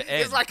night,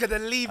 it's like a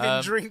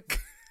leaving drink.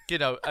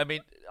 I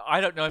mean,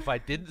 I don't know if I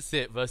didn't see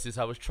it versus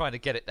I was trying to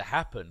get it to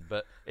happen,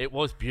 but it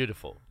was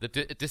beautiful. The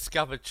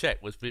discovered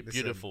check was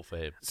beautiful for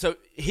him. So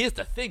here's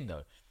the thing,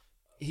 though.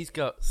 He's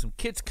got some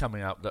kids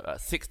coming up that are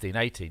 16,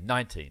 18,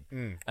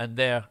 19, and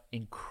they're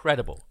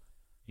incredible.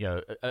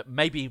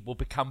 Maybe will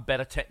become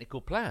better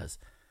technical players.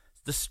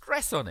 The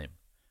stress on him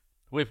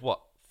with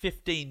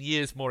 15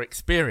 years more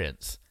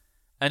experience,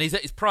 and he's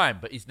at his prime,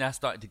 but he's now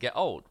starting to get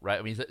old, right?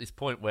 I mean, he's at this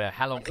point where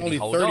how long can he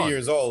hold on? Only 30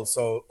 years old,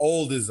 so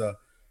old is a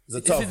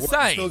tough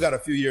one. He's still got a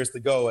few years to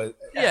go as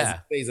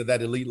he stays at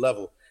that elite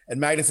level. And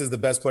Magnus is the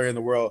best player in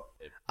the world.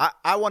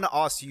 I want to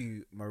ask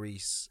you,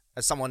 Maurice,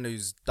 as someone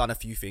who's done a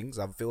few things,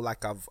 I feel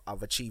like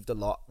I've achieved a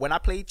lot. When I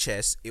played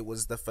chess, it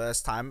was the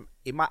first time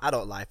in my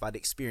adult life I'd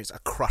experienced a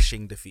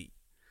crushing defeat.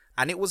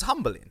 And it was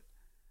humbling.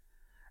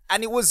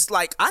 And it was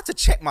like, I had to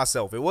check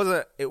myself. It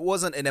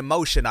wasn't an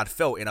emotion I'd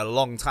felt in a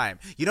long time.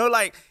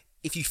 Like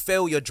if you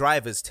fail your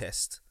driver's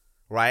test,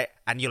 right?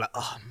 And you're like,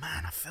 oh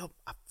man,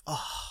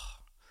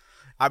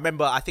 I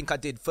remember, I think I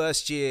did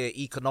first year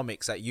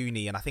economics at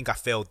uni, and I think I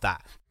failed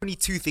that. Only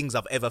 2 things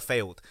I've ever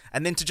failed.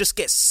 And then to just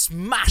get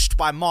smashed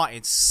by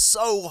Martin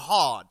so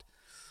hard.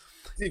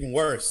 It's even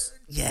worse.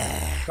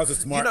 Yeah. Because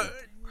it's Martin.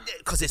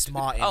 Because it's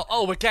Martin.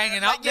 Oh, we're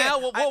ganging up now?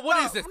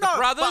 What is this, the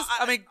brothers?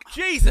 I mean,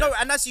 Jesus. No,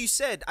 and as you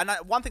said, and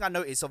one thing I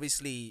noticed,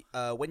 obviously,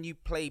 when you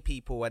play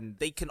people and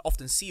they can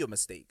often see your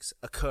mistakes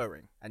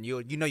occurring, and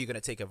you're going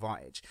to take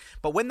advantage.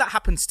 But when that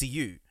happens to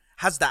you,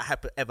 has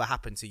that ever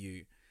happened to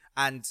you?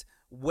 And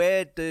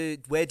where do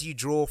you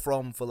draw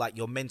from for like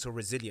your mental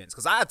resilience?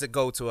 Because I had to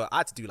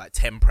do like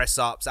 10 press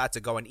ups. I had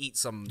to go and eat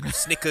some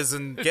Snickers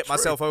and get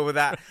myself over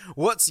that.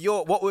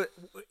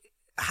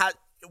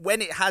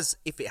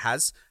 If it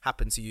has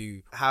happened to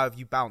you, how have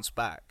you bounced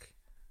back?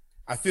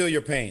 I feel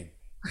your pain.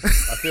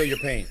 I feel your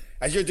pain.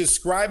 As you're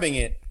describing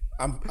it,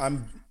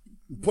 I'm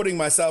putting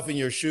myself in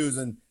your shoes,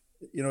 and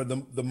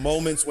the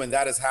moments when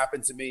that has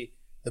happened to me,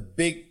 the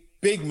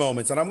big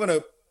moments. And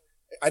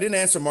I didn't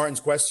answer Martin's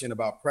question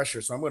about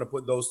pressure, so I'm going to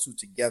put those two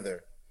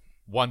together.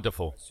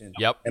 Wonderful.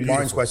 Yep. And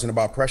Martin's question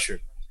about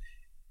pressure.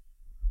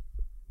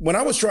 When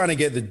I was trying to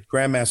get the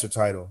Grandmaster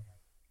title,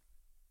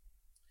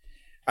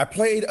 I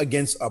played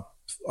against a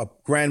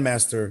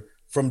Grandmaster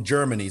from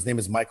Germany. His name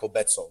is Michael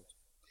Betzold.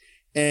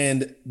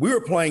 And we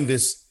were playing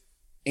this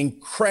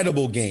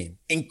incredible game.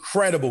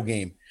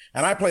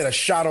 And I played a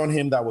shot on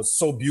him that was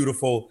so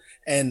beautiful.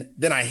 And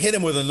then I hit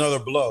him with another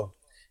blow.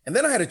 And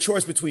then I had a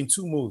choice between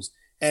two moves.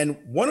 And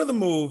one of the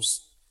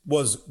moves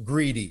was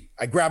greedy.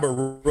 I grab a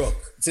rook.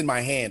 It's in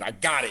my hand. I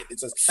got it.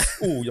 It's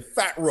just, ooh, you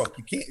fat rook.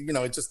 You can't,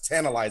 it's just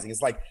tantalizing.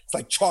 It's like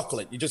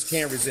chocolate. You just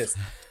can't resist.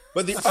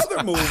 But the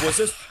other move was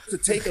just to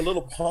take a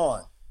little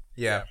pawn.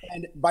 Yeah.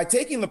 And by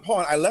taking the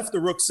pawn, I left the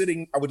rook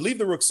sitting. I would leave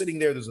the rook sitting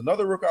there. There's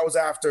another rook I was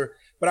after,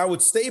 but I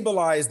would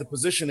stabilize the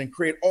position and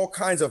create all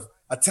kinds of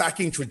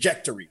attacking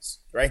trajectories,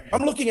 right?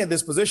 I'm looking at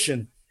this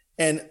position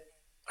and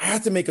I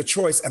had to make a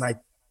choice, and I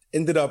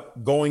ended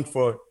up going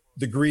for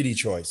the greedy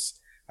choice.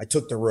 I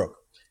took the rook,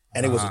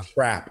 and it was a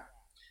trap.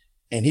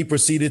 And he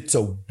proceeded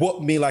to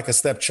whoop me like a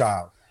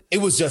stepchild. It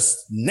was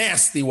just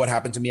nasty what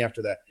happened to me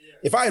after that.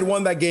 If I had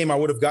won that game, I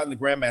would have gotten the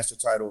Grandmaster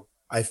title.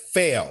 I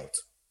failed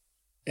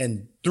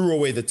and threw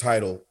away the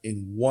title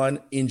in one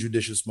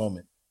injudicious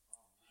moment.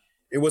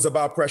 It was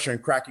about pressure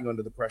and cracking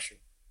under the pressure.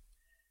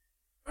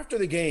 After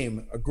the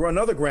game,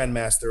 another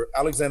Grandmaster,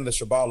 Alexander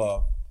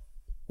Shabalov,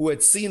 who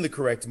had seen the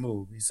correct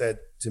move, he said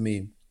to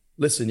me,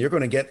 listen, you're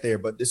going to get there,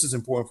 but this is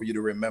important for you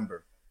to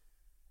remember.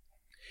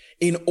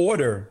 In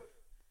order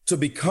to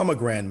become a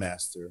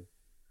Grandmaster,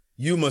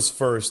 you must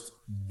first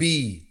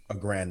be a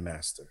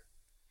Grandmaster.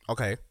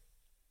 Okay.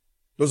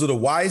 Those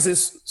are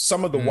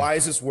some of the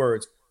wisest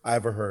words I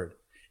ever heard.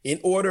 In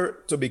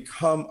order to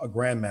become a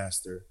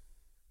Grandmaster,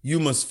 you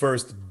must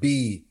first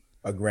be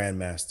a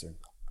Grandmaster.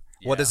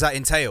 What does that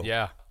entail?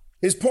 Yeah.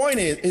 His point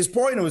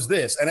was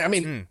this, and I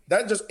mean,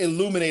 that just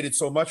illuminated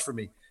so much for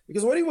me,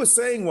 because what he was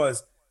saying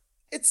was,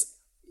 it's,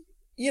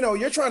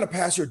 you're trying to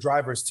pass your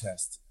driver's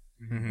test.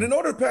 Mm-hmm. And in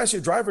order to pass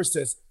your driver's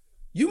test,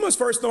 you must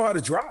first know how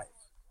to drive.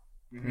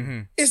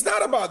 Mm-hmm. It's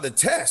not about the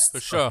test. For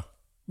sure.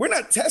 We're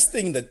not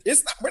testing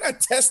we're not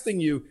testing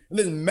you and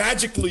then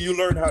magically you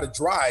learn how to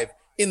drive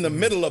in the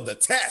middle of the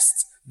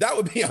test. That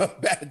would be a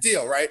bad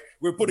deal, right?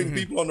 We're putting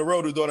people on the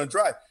road who don't know how to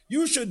drive.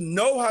 You should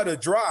know how to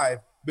drive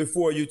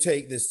before you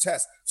take this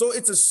test. So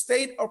it's a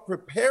state of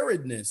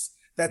preparedness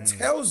that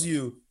tells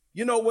you,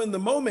 when the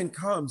moment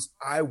comes,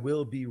 I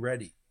will be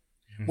ready.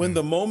 When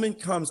the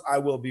moment comes, I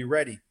will be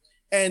ready.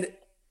 And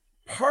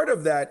part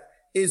of that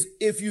is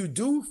if you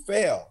do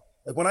fail,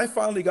 like when I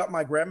finally got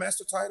my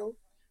Grandmaster title,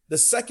 the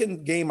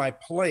second game I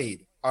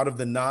played out of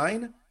the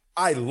 9,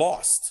 I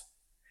lost.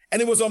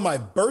 And it was on my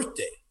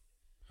birthday.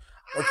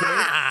 Okay,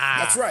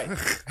 that's right.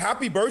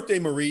 Happy birthday,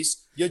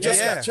 Maurice. You just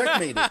got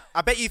checkmated.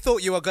 I bet you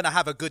thought you were going to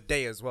have a good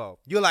day as well.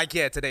 You're like,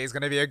 yeah, today is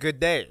going to be a good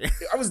day.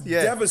 I was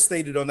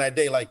devastated on that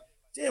day. Like,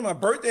 damn, my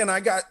birthday, and I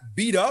got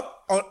beat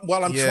up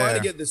while I'm trying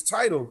to get this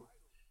title.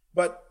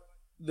 But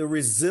the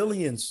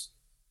resilience,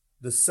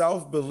 the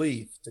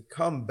self-belief to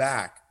come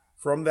back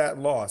from that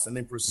loss and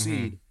then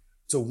proceed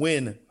to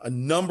win a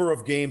number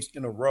of games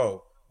in a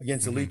row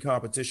against elite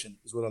competition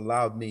is what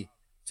allowed me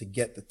to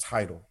get the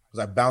title, because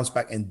I bounced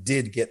back and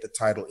did get the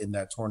title in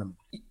that tournament.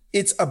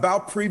 It's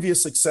about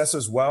previous success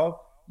as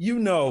well. You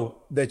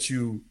know that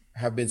you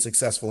have been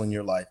successful in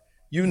your life.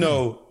 You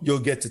know you'll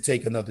get to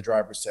take another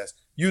driver's test.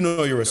 You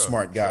know you're a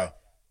smart guy. Sure.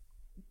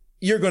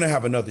 You're going to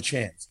have another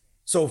chance.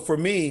 So for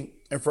me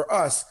and for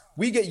us,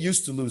 we get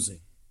used to losing.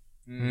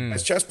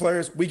 As chess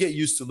players, we get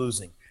used to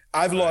losing.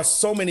 I've lost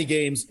so many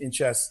games in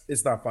chess,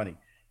 it's not funny.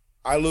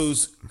 I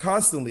lose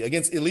constantly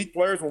against elite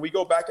players. When we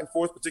go back and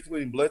forth,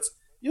 particularly in blitz,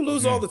 you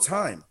lose all the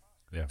time.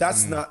 Yeah.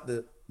 That's not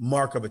the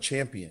mark of a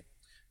champion.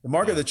 The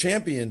mark of the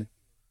champion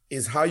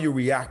is how you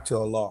react to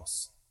a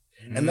loss.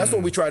 And that's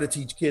what we try to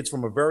teach kids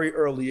from a very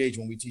early age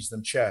when we teach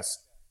them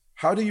chess.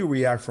 How do you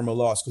react from a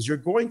loss? Because you're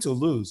going to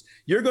lose.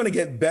 You're going to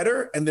get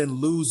better and then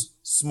lose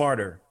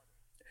smarter.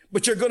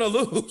 But you're going to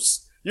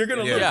lose. You're going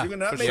to lose. You're going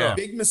to not make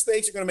big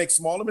mistakes. You're going to make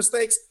smaller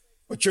mistakes,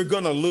 but you're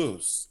going to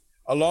lose.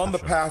 Along the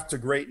path to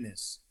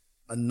greatness,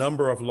 a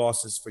number of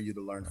losses for you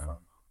to learn from.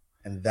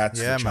 And that's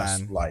the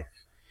chess life.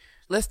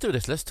 Let's do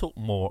this. Let's talk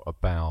more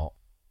about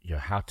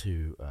how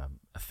to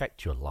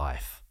affect your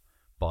life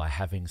by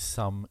having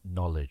some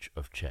knowledge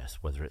of chess,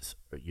 whether it's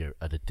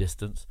at a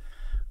distance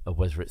or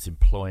whether it's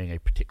employing a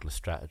particular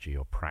strategy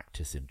or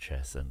practice in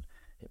chess, and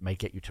it may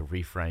get you to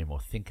reframe or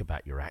think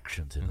about your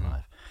actions in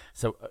life.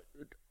 So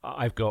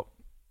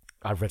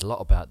I've read a lot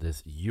about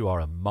this. You are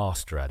a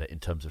master at it in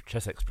terms of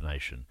chess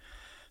explanation.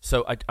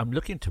 So I'm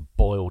looking to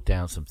boil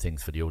down some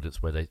things for the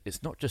audience where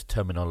it's not just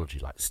terminology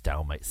like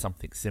stalemate,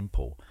 something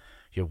simple.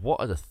 What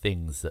are the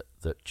things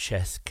that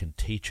chess can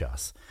teach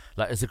us?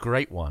 Like, there's a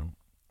great one.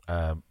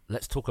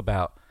 Let's talk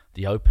about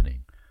the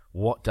opening.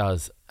 What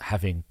does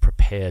having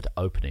prepared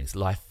openings?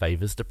 Life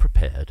favors the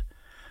prepared.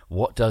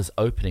 What does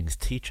openings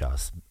teach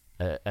us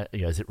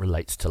as it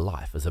relates to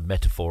life, as a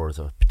metaphor, as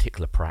a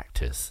particular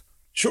practice?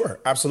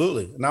 Sure,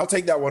 absolutely. And I'll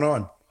take that one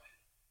on.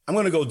 I'm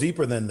going to go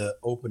deeper than the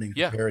opening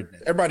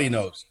preparedness. Everybody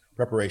knows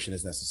preparation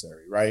is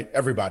necessary, right?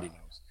 Everybody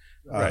knows.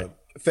 Right.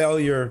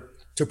 Failure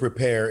to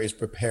prepare is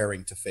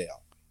preparing to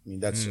fail. I mean,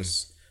 that's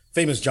just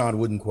famous John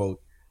Wooden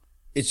quote.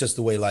 It's just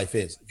the way life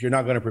is. If you're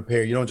not going to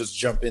prepare, you don't just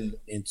jump in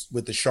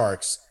with the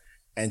sharks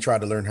and try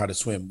to learn how to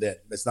swim.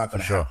 That's not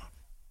going to happen.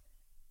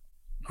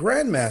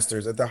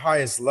 Grandmasters at the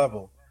highest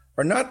level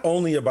are not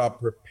only about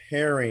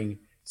preparing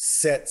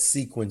set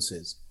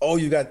sequences. Oh,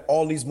 you got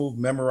all these moves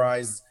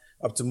memorized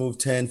up to move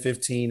 10,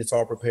 15. It's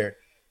all prepared.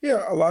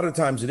 Yeah, a lot of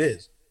times it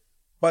is.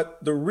 But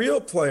the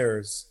real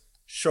players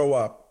show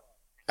up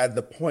at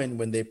the point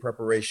when their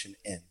preparation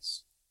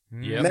ends.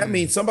 Yep. And that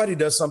means somebody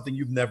does something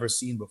you've never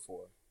seen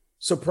before.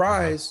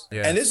 Surprise.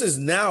 Yeah. And this is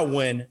now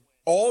when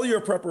all your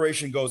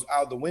preparation goes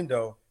out the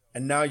window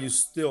and now you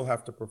still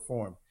have to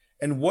perform.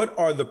 And what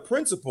are the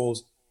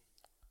principles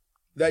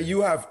that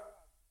you have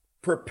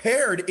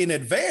prepared in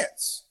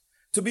advance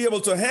to be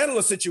able to handle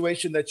a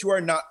situation that you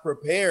are not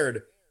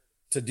prepared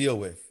to deal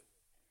with?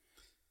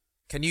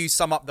 Can you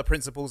sum up the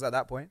principles at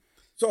that point?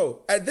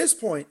 So at this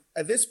point,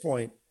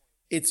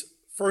 it's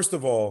first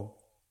of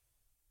all,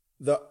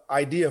 the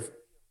idea of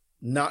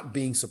not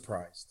being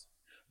surprised.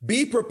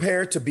 Be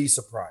prepared to be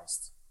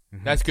surprised.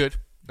 Mm-hmm. That's good.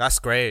 That's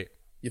great.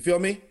 You feel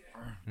me?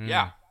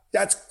 Yeah.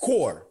 That's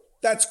core.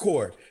 That's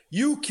core.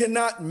 You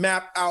cannot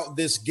map out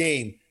this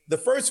game.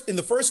 In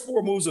the first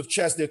 4 moves of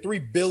chess, there are 3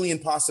 billion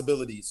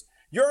possibilities.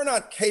 You're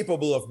not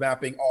capable of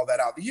mapping all that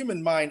out. The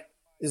human mind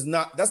is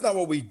not, that's not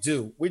what we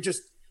do.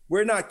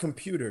 We're not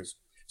computers.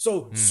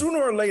 So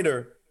sooner or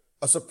later,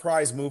 a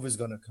surprise move is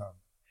going to come.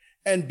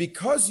 And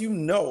because you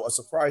know a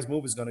surprise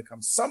move is going to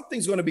come,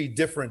 something's going to be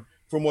different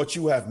from what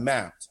you have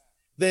mapped.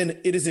 Then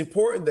it is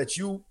important that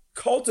you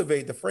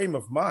cultivate the frame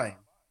of mind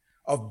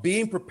of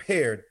being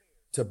prepared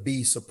to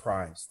be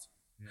surprised.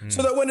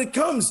 So that when it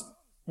comes,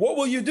 what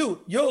will you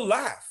do? You'll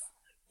laugh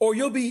or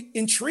you'll be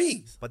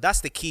intrigued. But that's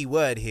the key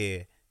word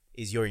here,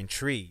 is you're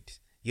intrigued.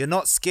 You're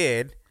not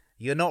scared.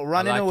 You're not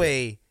running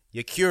away.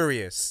 You're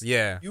curious.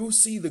 Yeah. You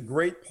see the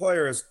great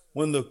players,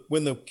 when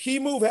the key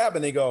move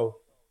happens, they go,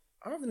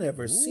 I've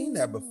never seen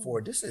that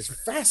before. This is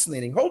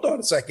fascinating. Hold on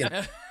a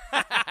second.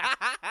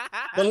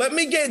 But let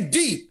me get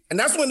deep. And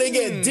that's when they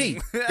get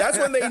deep. That's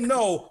when they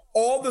know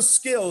all the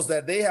skills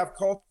that they have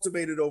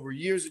cultivated over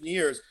years and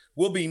years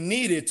will be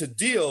needed to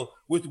deal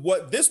with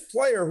what this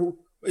player who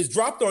is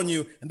dropped on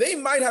you. And they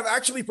might have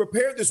actually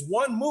prepared this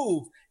one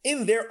move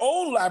in their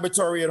own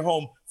laboratory at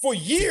home for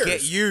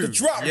years to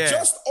drop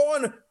just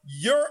on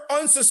your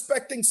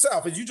unsuspecting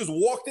self as you just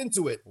walked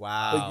into it.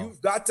 Wow. But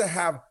you've got to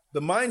have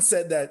the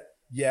mindset that,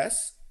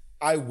 yes,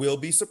 I will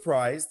be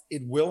surprised.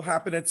 It will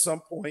happen at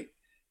some point.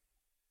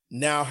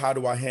 Now, how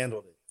do I handle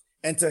it?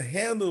 And to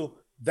handle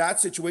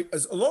that situation,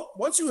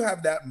 once you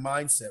have that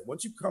mindset,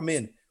 once you come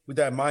in with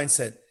that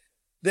mindset,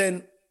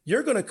 then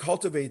you're going to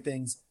cultivate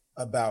things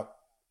about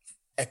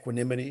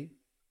equanimity,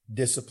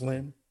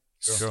 discipline,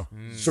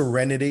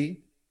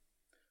 serenity,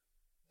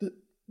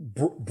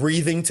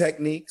 breathing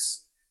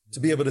techniques,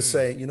 to be able to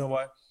say, you know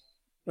what,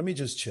 let me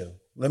just chill.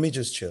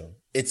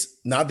 It's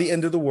not the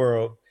end of the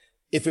world.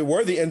 If it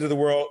were the end of the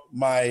world,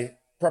 my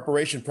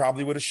preparation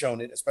probably would have shown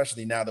it,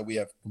 especially now that we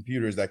have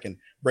computers that can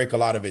break a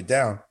lot of it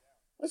down.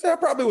 I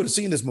probably would have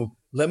seen this move.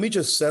 Let me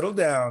just settle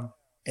down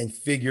and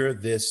figure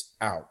this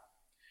out.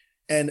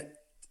 And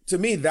to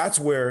me, that's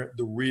where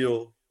the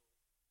real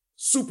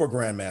super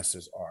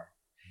grandmasters are,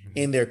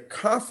 in their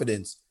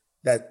confidence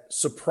that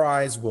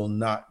surprise will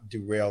not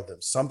derail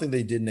them. Something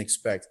they didn't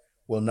expect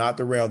will not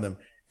derail them.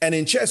 And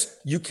in chess,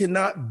 you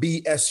cannot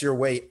BS your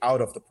way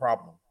out of the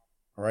problem,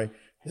 all right?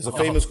 There's a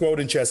famous quote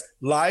in chess: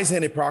 lies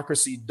and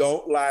hypocrisy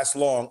don't last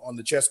long on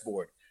the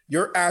chessboard.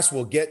 Your ass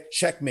will get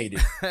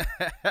checkmated.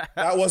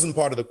 That wasn't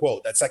part of the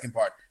quote, that second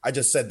part. I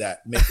just said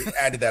that,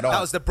 added that on.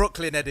 That was the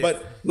Brooklyn edit.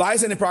 But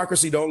lies and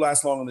hypocrisy don't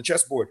last long on the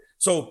chessboard.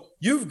 So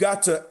you've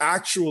got to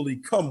actually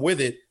come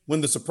with it when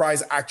the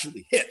surprise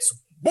actually hits.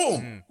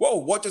 Boom. Whoa,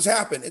 what just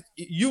happened?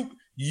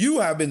 You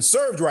have been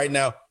served right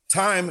now.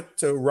 Time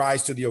to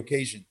rise to the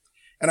occasion.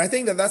 And I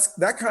think that's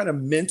that kind of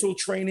mental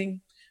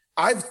training.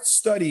 I've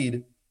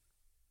studied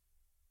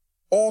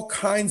all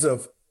kinds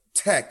of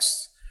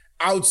texts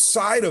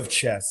outside of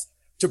chess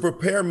to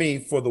prepare me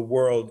for the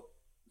world,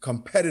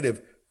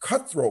 competitive,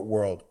 cutthroat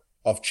world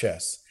of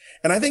chess.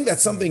 And I think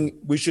that's something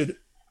we should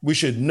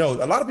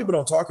note. A lot of people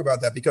don't talk about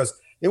that because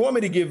they want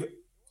me to give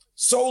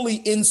solely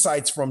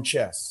insights from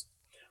chess.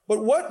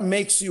 But what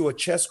makes you a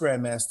chess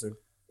grandmaster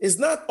is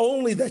not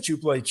only that you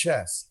play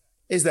chess,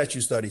 is that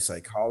you study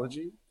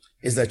psychology,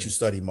 is that you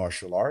study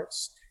martial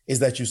arts, is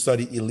that you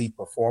study elite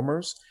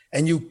performers,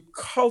 and you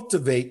cull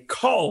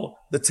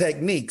the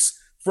techniques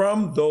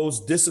from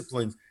those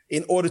disciplines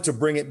in order to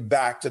bring it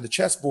back to the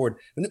chessboard.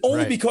 And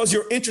only because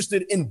you're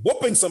interested in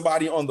whooping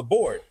somebody on the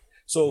board.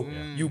 So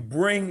you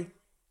bring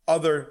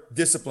other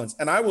disciplines.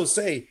 And I will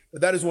say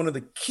that is one of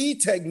the key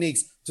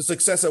techniques to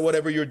success at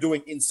whatever you're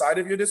doing inside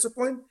of your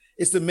discipline,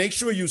 is to make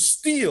sure you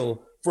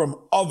steal from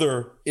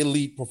other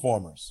elite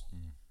performers.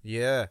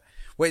 Yeah.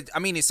 Well, I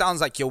mean, it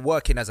sounds like you're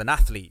working as an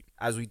athlete.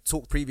 As we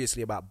talked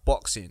previously about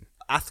boxing,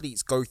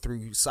 athletes go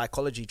through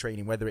psychology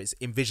training, whether it's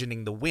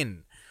envisioning the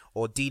win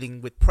or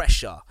dealing with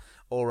pressure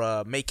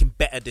or making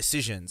better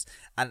decisions.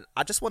 And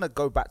I just want to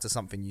go back to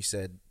something you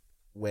said,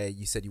 where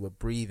you said you were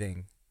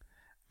breathing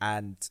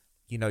and,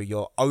 you know,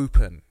 you're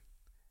open.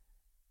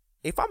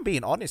 If I'm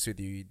being honest with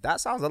you, that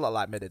sounds a lot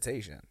like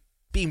meditation.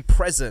 Being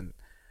present,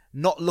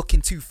 not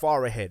looking too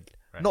far ahead,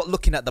 not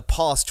looking at the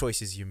past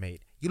choices you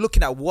made. You're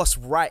looking at what's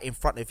right in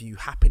front of you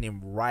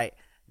happening right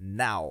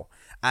now.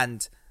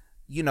 And,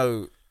 you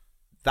know,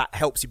 that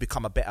helps you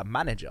become a better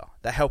manager.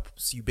 That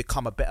helps you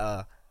become a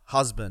better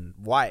husband,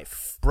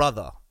 wife,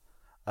 brother,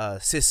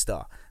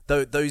 sister.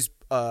 Those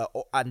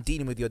and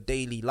dealing with your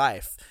daily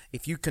life.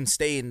 If you can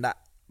stay in that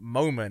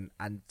moment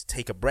and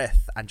take a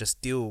breath and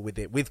just deal with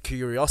it with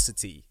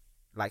curiosity,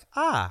 like,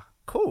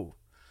 cool.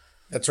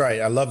 That's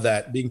right. I love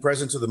that. Being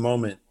present to the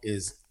moment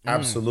is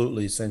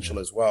absolutely essential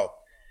as well.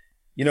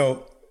 You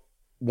know,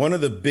 one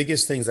of the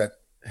biggest things that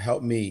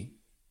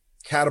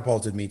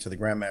catapulted me to the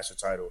Grandmaster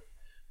title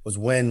was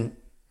when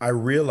I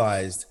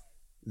realized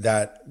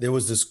that there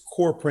was this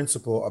core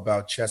principle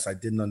about chess I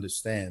didn't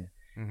understand.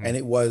 And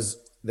it was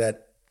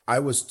that I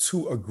was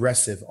too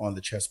aggressive on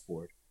the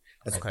chessboard.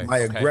 My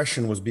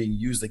aggression was being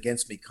used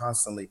against me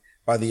constantly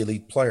by the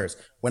elite players.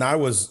 When I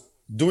was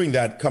doing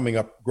that growing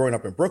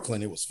up in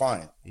Brooklyn, it was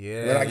fine.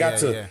 When I got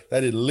to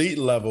that elite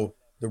level,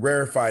 the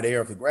rarefied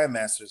air of the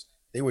Grandmasters,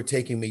 they were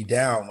taking me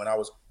down when I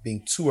was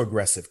being too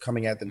aggressive,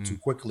 coming at them too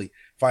quickly,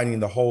 finding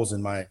the holes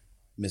in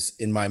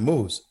my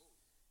moves.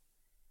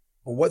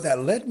 But what that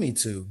led me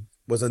to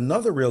was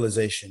another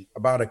realization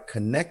about a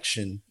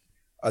connection,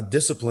 a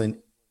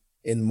discipline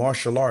in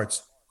martial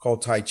arts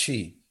called Tai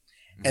Chi.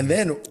 And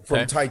then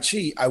from Tai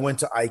Chi, I went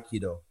to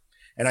Aikido.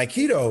 And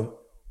Aikido,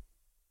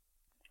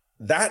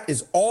 that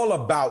is all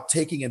about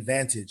taking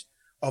advantage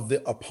of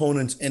the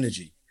opponent's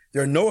energy.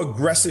 There are no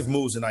aggressive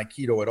moves in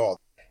Aikido at all.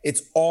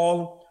 It's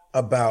all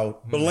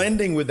about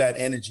blending with that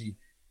energy,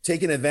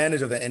 taking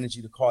advantage of that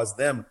energy to cause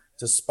them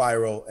to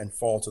spiral and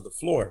fall to the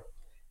floor.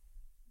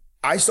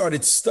 I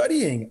started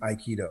studying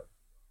Aikido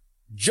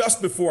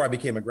just before I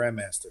became a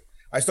Grandmaster.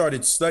 I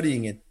started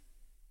studying it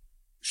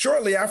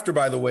shortly after,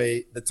 by the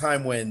way, the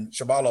time when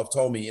Shabalov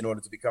told me in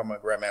order to become a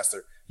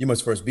Grandmaster, you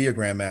must first be a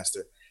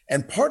Grandmaster.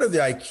 And part of the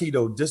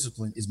Aikido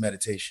discipline is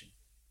meditation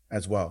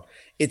as well.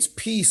 It's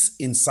peace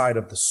inside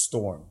of the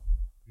storm.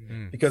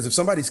 Because if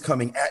somebody's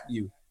coming at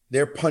you,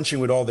 they're punching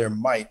with all their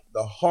might,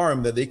 the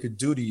harm that they could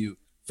do to you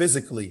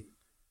physically,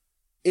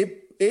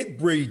 it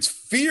breeds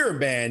fear,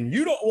 man.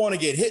 You don't want to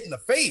get hit in the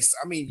face.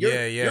 I mean,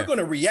 you're going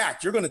to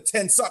react. You're going to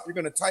tense up. You're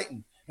going to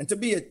tighten. And to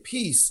be at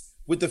peace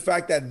with the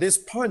fact that this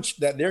punch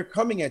that they're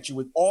coming at you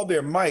with all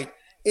their might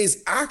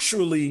is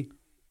actually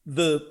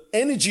the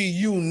energy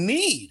you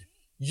need,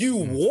 you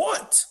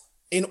want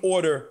in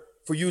order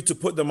for you to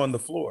put them on the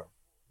floor.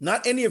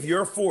 Not any of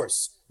your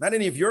force, not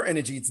any of your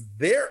energy. It's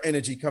their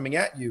energy coming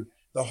at you.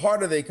 The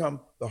harder they come,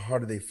 the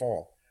harder they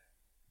fall.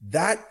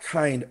 That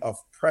kind of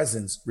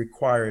presence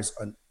requires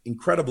an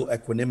incredible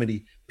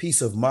equanimity,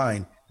 peace of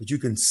mind, that you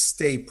can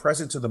stay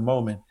present to the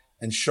moment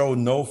and show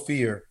no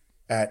fear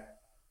at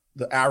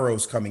the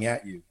arrows coming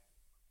at you.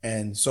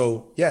 And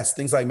so, yes,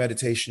 things like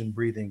meditation,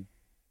 breathing,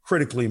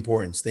 critically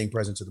important, staying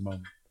present to the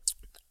moment.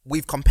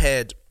 We've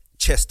compared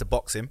chess to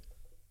boxing.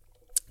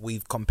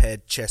 We've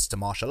compared chess to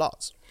martial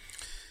arts.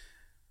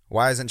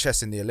 Why isn't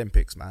chess in the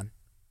Olympics, man?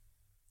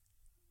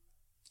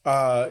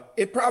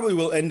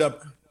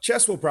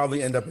 Chess will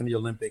probably end up in the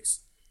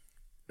Olympics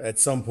at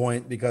some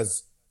point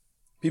because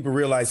people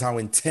realize how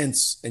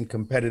intense and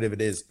competitive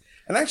it is.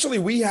 And actually,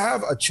 we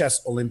have a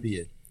chess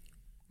Olympiad.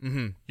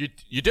 You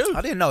do?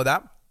 I didn't know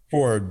that.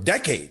 For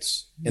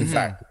decades. In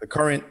fact, the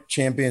current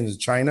champion is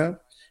China.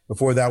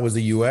 Before that was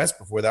the US.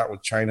 Before that was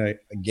China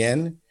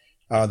again.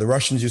 The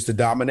Russians used to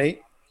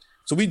dominate.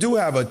 So we do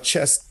have a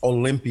chess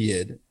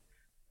Olympiad.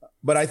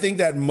 But I think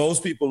that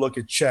most people look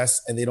at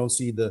chess and they don't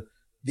see the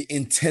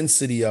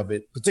intensity of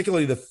it,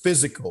 particularly the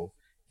physical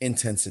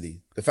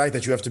intensity. The fact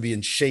that you have to be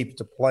in shape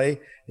to play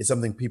is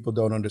something people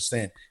don't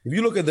understand. If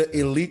you look at the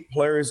elite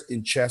players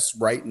in chess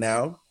right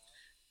now,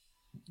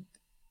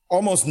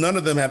 almost none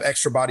of them have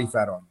extra body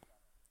fat on.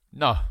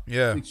 No.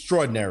 Yeah.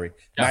 Extraordinary.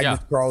 Magnus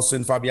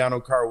Carlsen, Fabiano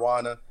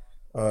Caruana,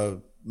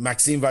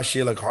 Maxime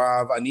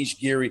Vachier-Lagrave, Anish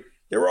Giri.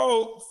 They're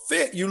all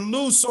fit. You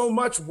lose so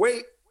much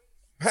weight,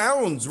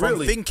 pounds,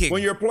 really,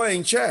 when you're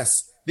playing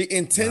chess. The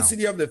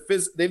intensity of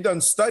they've done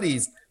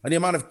studies on the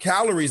amount of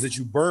calories that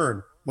you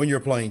burn when you're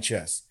playing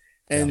chess.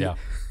 And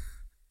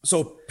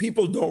so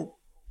people don't,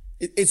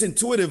 it's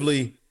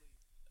intuitively,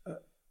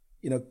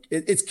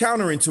 it's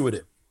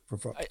counterintuitive for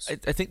folks.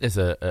 I think there's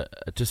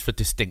just for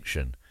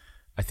distinction,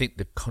 I think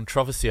the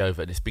controversy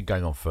over, and it's been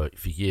going on for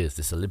years,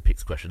 this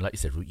Olympics question, like you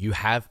said, you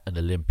have an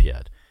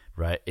Olympiad,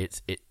 right?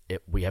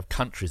 We have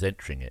countries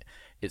entering it.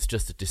 It's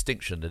just a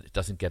distinction that it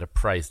doesn't get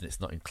appraised and it's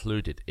not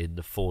included in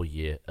the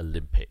 4-year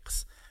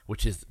Olympics,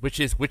 which is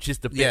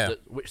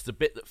the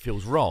bit that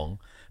feels wrong,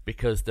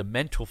 because the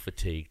mental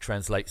fatigue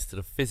translates to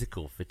the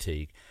physical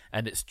fatigue,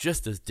 and it's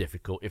just as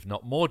difficult, if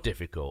not more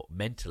difficult,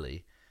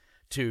 mentally,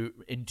 to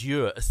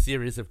endure a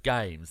series of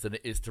games than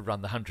it is to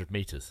run the 100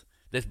 meters.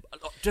 There's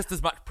just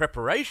as much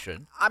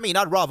preparation. I mean,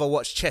 I'd rather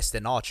watch chess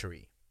than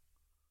archery.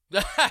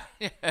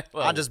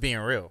 I'm just being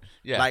real.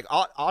 Yeah. Like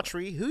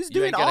archery, who's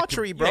doing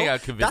archery, bro?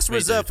 That's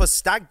reserved for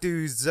stag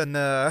dudes and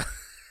lads'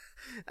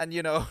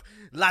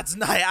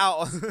 night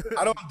out.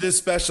 I don't diss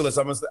specialists.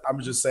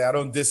 I'm just say I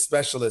don't diss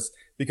specialists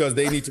because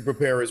they need to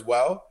prepare as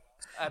well.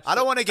 I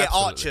don't want to get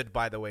Absolutely. archered,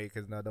 by the way,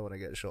 because I don't want to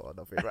get shot or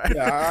nothing, right?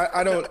 Yeah,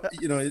 I don't.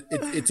 You know,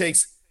 it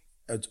takes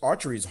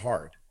archery is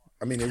hard.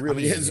 I mean, it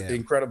really is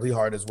incredibly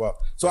hard as well.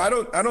 So I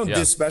don't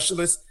diss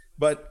specialists,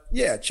 but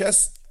yeah,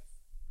 chess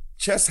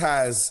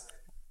has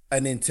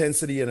an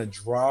intensity and a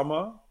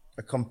drama,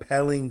 a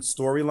compelling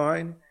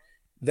storyline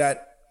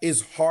that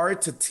is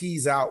hard to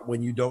tease out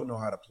when you don't know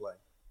how to play.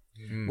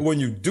 But when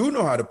you do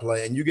know how to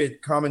play and you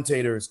get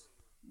commentators,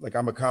 like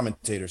I'm a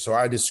commentator, so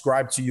I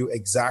describe to you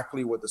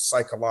exactly what the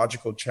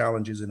psychological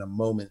challenge is in a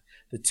moment,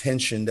 the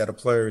tension that a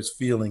player is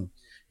feeling,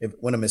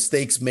 when a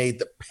mistake's made,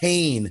 the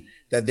pain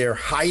that they're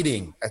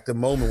hiding at the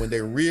moment when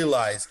they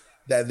realize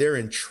that they're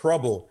in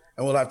trouble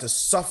and will have to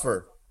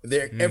suffer if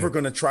they're ever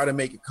going to try to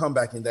make a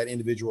comeback in that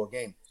individual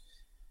game.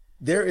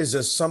 There is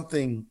just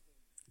something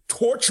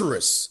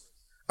torturous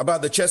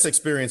about the chess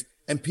experience,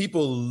 and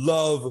people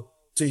love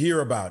to hear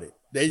about it.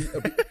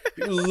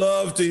 People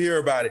love to hear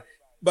about it.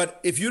 But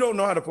if you don't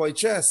know how to play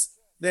chess,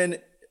 then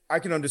I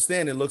can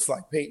understand it looks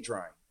like paint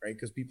drying, right?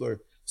 Because people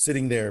are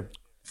sitting there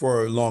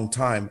for a long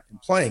time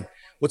and playing.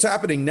 What's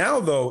happening now,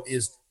 though,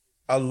 is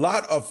a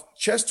lot of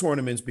chess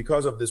tournaments,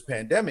 because of this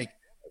pandemic,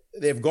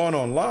 they've gone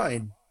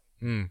online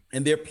and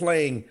they're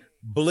playing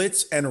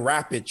blitz and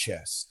rapid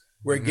chess,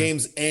 where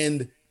games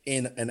end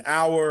in an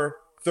hour,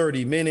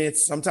 30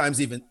 minutes,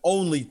 sometimes even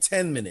only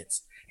 10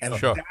 minutes. And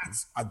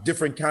that's a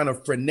different kind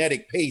of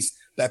frenetic pace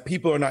that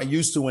people are not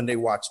used to when they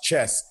watch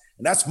chess.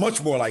 And that's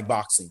much more like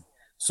boxing.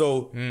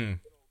 So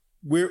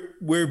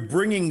we're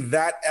bringing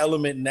that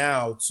element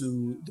now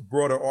to the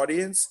broader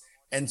audience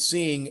and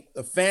seeing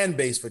the fan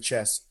base for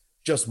chess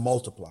just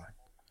multiply.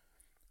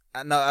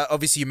 And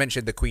obviously you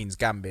mentioned the Queen's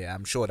Gambit.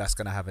 I'm sure that's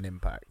going to have an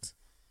impact.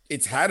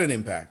 It's had an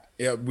impact.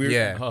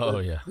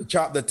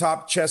 The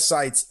top chess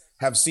sites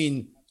have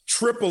seen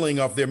tripling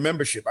of their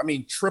membership. I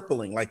mean,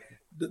 tripling. Like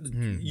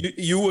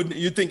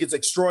you think it's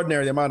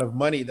extraordinary the amount of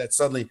money that's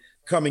suddenly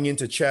coming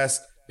into chess.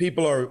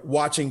 People are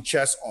watching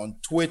chess on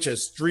Twitch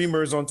as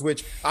streamers on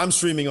Twitch. I'm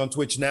streaming on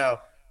Twitch now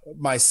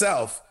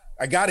myself.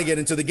 I got to get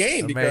into the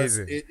game because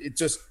it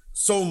just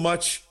so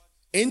much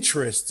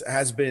interest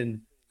has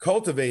been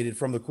cultivated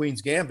from the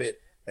Queen's Gambit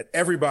that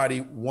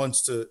everybody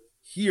wants to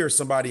hear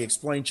somebody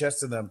explain chess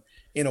to them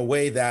in a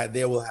way that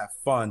they will have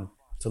fun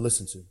to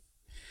listen to.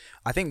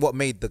 I think what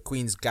made the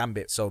Queen's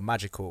Gambit so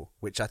magical,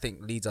 which I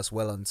think leads us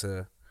well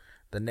onto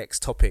the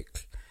next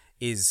topic,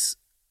 is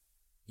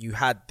you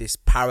had this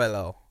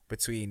parallel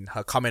between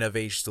her coming of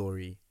age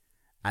story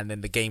and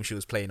then the game she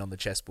was playing on the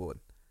chessboard.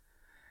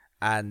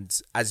 And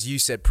as you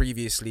said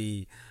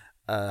previously,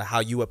 how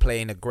you were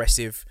playing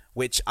aggressive,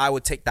 which I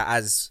would take that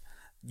as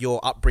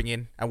your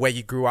upbringing and where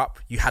you grew up.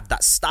 You had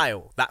that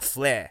style, that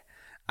flair.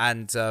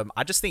 And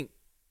I just think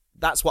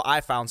that's what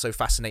I found so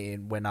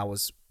fascinating when I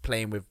was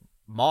playing with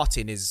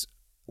Martin, is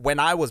when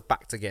I was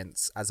backed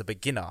against as a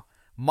beginner,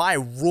 my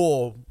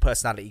raw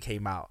personality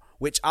came out,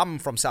 which I'm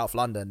from South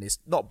London. It's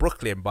not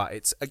Brooklyn, but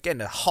it's, again,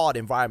 a hard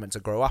environment to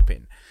grow up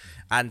in.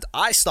 And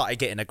I started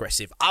getting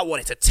aggressive. I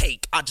wanted to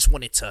take. I just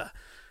wanted to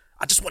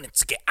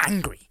get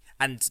angry.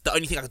 And the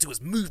only thing I could do was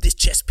move this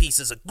chess piece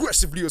as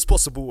aggressively as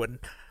possible and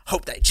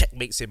hope that it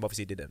checkmates him.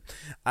 Obviously, it didn't.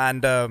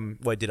 And,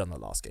 it did on the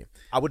last game.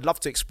 I would love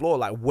to explore,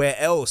 like, where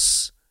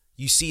else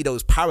you see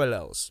those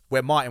parallels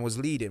where Martin was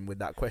leading with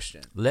that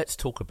question. Let's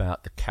talk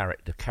about the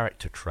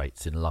character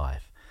traits in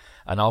life.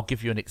 And I'll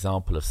give you an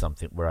example of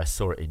something where I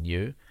saw it in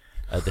you.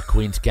 The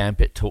Queen's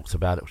Gambit talks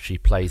about it. She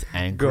plays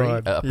angry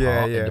at a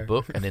part in the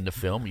book and in the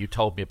film. You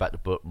told me about the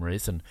book,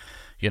 Maurice, and,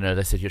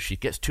 they said she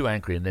gets too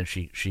angry and then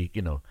she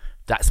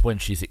that's when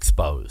she's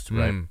exposed,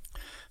 right?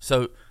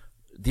 So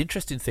the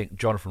interesting thing,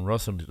 Jonathan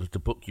Rosson, the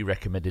book you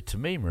recommended to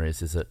me,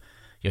 Maurice, is that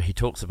he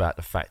talks about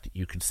the fact that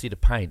you can see the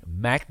pain.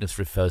 Magnus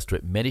refers to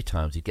it many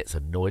times. He gets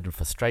annoyed and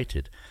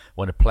frustrated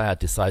when a player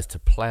decides to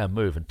play a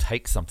move and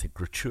take something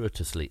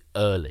gratuitously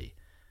early,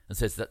 and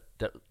says that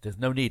there's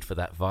no need for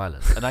that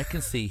violence. And I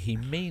can see he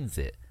means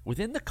it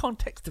within the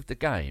context of the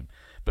game.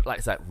 But like,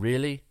 is that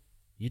really?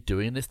 You're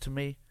doing this to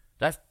me?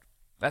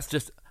 That's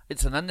just,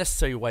 it's an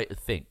unnecessary way to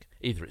think.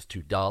 Either it's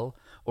too dull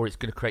or it's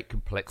going to create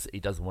complexity he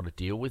doesn't want to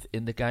deal with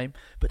in the game.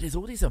 But there's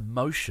all these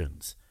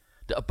emotions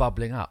that are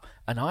bubbling up.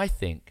 And I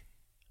think,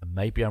 and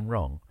maybe I'm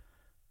wrong,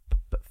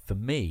 but for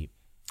me,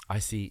 I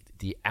see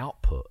the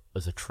output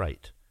as a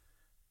trait.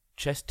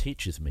 Chess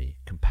teaches me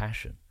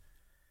compassion.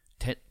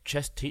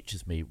 Chess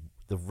teaches me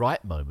the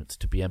right moments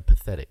to be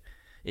empathetic.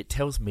 It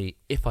tells me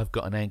if I've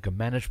got an anger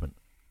management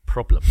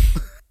problem.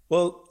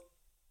 Well,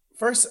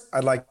 first,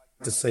 I'd like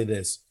to say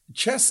this.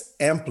 Chess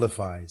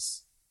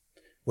amplifies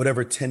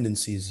whatever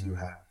tendencies you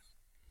have.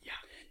 Yeah.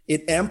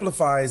 It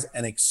amplifies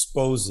and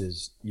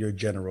exposes your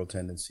general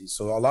tendencies.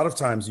 So a lot of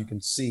times you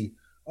can see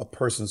a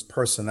person's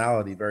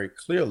personality very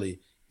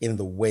clearly in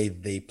the way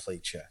they play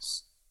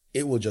chess.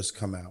 It will just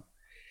come out.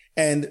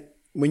 And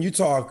when you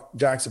talk,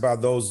 Jax,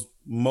 about those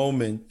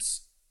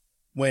moments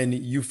when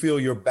you feel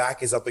your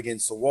back is up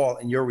against the wall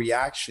and your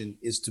reaction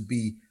is to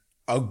be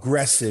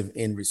aggressive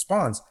in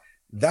response,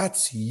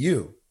 that's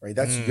you, right?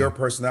 That's your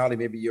personality,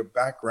 maybe your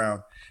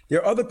background.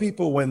 There are other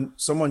people, when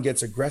someone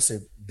gets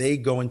aggressive, they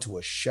go into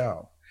a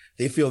shell.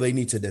 They feel they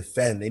need to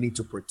defend, they need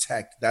to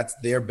protect. That's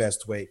their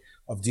best way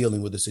of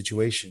dealing with the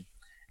situation.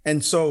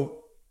 And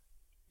so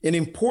an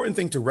important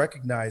thing to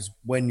recognize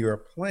when you're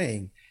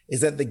playing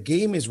is that the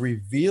game is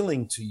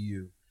revealing to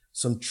you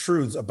some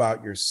truths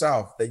about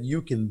yourself that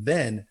you can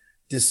then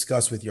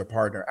discuss with your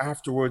partner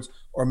afterwards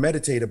or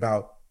meditate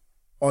about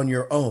on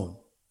your own.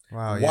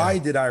 Wow, Why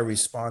did I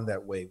respond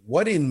that way?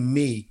 What in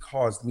me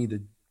caused me to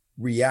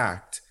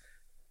react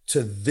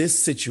to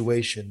this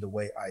situation the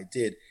way I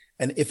did?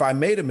 And if I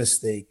made a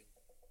mistake,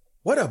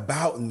 what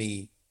about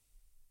me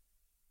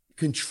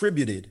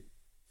contributed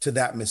to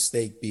that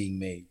mistake being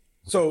made?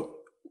 So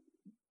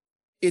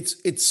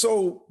it's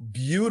so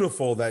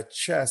beautiful that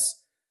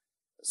chess,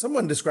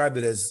 someone described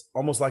it as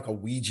almost like a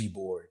Ouija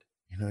board,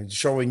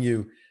 showing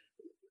you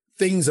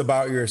things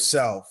about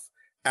yourself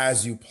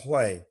as you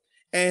play.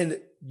 And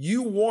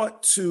you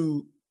want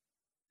to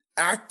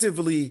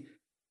actively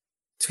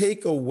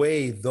take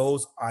away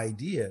those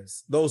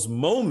ideas, those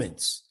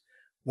moments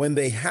when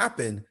they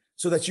happen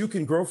so that you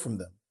can grow from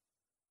them.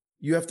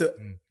 You have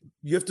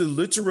to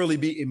literally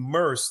be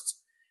immersed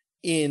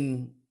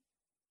in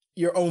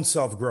your own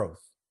self-growth.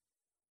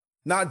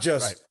 Not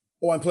just,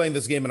 I'm playing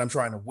this game and I'm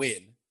trying to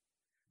win,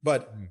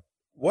 but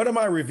what am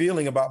I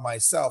revealing about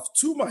myself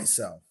to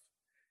myself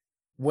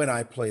when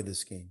I play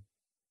this game?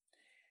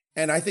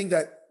 And I think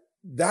that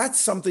that's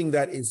something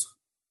that is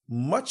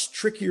much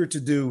trickier to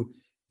do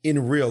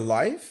in real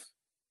life.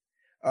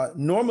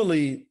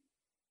 Normally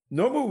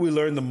we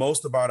learn the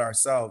most about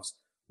ourselves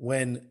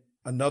when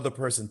another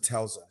person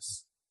tells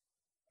us.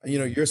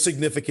 Your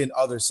significant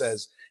other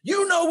says,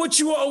 "You know what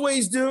you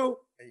always do."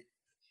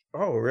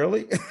 Oh,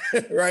 really?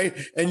 Right?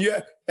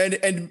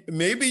 And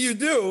maybe you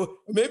do.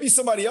 Maybe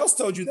somebody else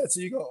told you that. So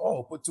you go,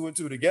 oh, put two and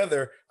two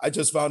together. I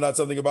just found out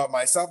something about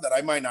myself that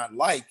I might not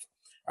like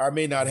or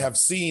may not have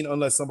seen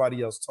unless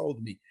somebody else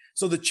told me.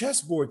 So the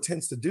chessboard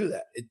tends to do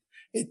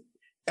that.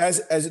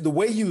 As the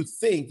way you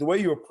think, the way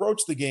you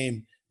approach the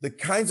game, the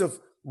kinds of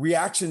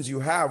reactions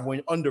you have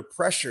when under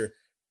pressure,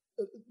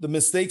 the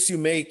mistakes you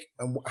make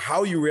and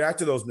how you react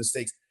to those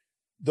mistakes,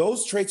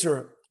 those traits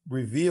are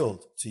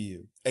revealed to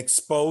you,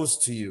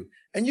 exposed to you.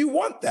 And you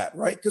want that,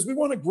 right? Because we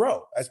want to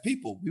grow as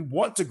people. We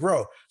want to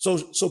grow.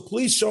 So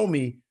please show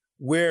me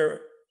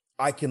where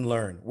I can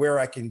learn, where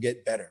I can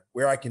get better,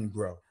 where I can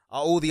grow.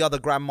 Are all the other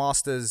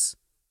grandmasters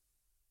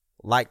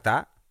like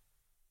that?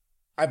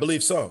 I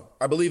believe so.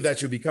 I believe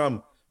that you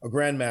become a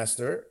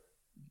grandmaster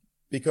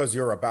because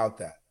you're about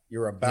that.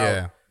 You're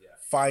about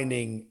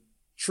finding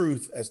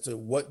truth as to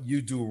what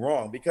you do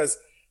wrong. Because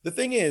the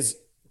thing is,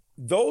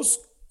 those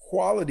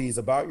qualities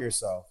about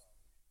yourself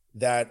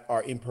that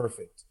are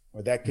imperfect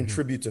or that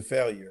contribute to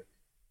failure,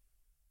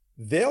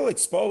 they'll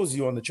expose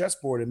you on the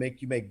chessboard and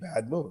make you make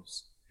bad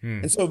moves.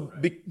 And so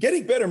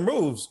getting better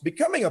moves,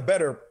 becoming a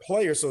better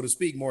player, so to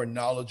speak, more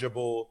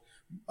knowledgeable,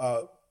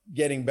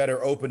 getting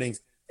better openings,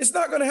 it's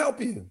not going to help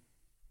you.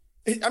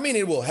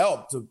 It will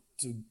help to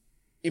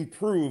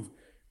improve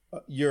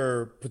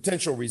your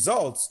potential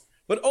results,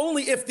 but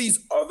only if these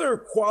other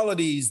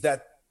qualities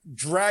that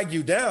drag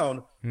you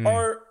down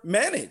are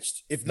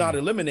managed, if not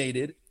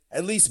eliminated,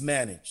 at least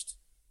managed.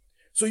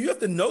 So you have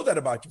to know that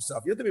about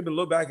yourself. You have to be able to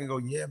look back and go,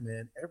 yeah,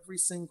 man, every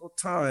single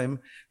time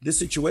this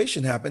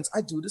situation happens,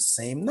 I do the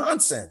same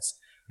nonsense.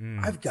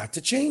 I've got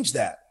to change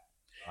that.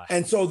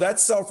 And so that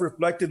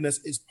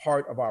self-reflectiveness is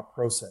part of our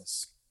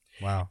process.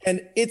 Wow.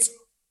 And it's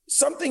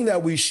something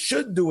that we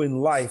should do in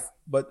life,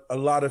 but a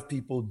lot of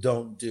people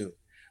don't do.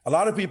 A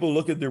lot of people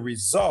look at the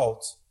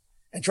result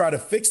and try to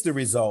fix the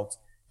result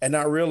and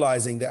not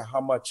realizing that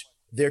how much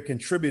they're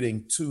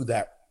contributing to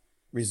that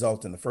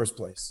result in the first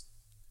place.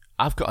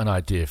 I've got an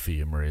idea for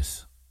you,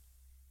 Maurice,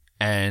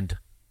 and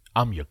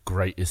I'm your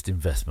greatest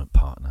investment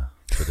partner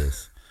for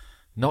this.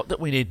 Not that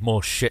we need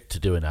more shit to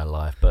do in our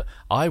life, but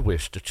I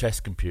wish the chess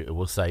computer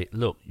will say,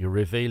 look, you're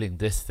revealing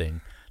this thing,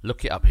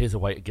 look it up, here's a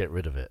way to get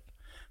rid of it.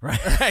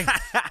 Right?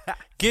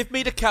 Give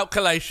me the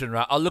calculation,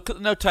 right? I'll look at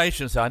the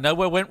notation, so I know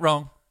where it went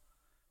wrong.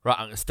 Right,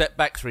 I'm going to step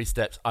back 3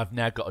 steps. I've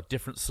now got a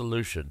different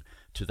solution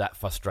to that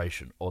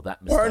frustration or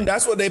that mistake. Warren,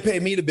 that's what they pay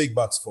me the big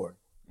bucks for.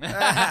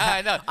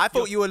 I know. I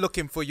thought you were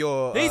looking for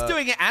your... He's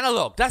doing it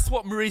analog. That's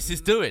what Maurice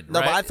is doing. No,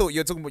 right? but I thought you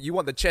were talking about you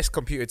want the chess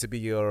computer to be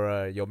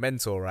your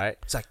mentor, right?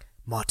 It's like,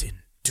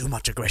 Martin, too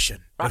much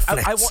aggression.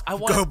 Reflect. I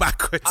want go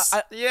backwards.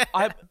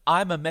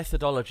 I'm a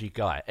methodology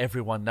guy.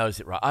 Everyone knows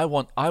it, right? I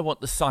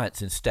want the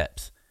science in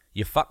steps.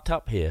 You fucked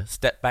up here.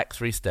 Step back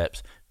 3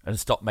 steps and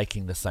stop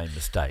making the same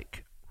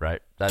mistake.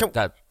 Right?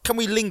 Can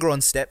we linger on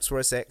steps for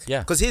a sec? Yeah.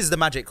 Because here's the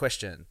magic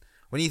question.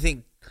 When you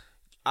think,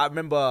 I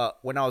remember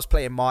when I was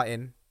playing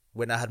Martin,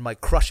 when I had my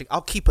crushing,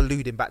 I'll keep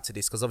alluding back to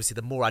this because obviously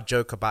the more I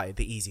joke about it,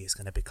 the easier it's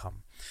going to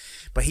become.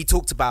 But he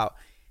talked about,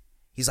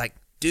 he's like,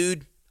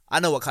 dude, I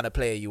know what kind of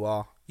player you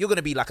are. You're going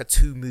to be like a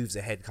 2 moves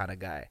ahead kind of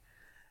guy.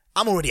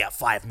 I'm already at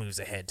 5 moves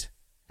ahead.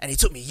 And it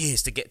took me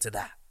years to get to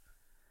that.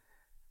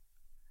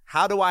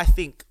 How do I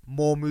think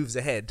more moves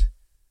ahead?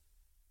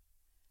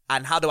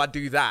 And how do I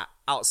do that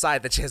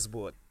outside the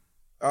chessboard?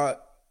 A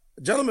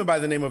gentleman by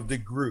the name of de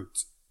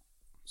Groot,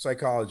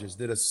 psychologist,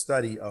 did a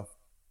study of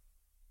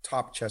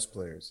top chess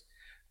players.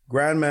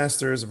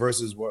 Grandmasters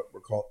versus what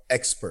we're called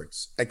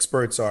experts.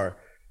 Experts are,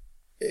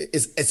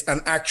 it's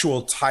an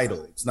actual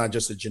title. It's not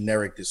just a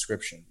generic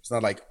description. It's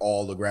not like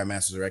all the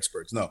grandmasters are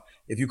experts. No,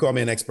 if you call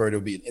me an expert, it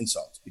would be an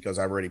insult because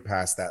I've already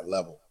passed that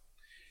level.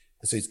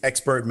 So it's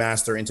expert,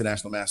 master,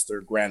 international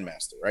master,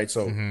 grandmaster, right?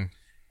 So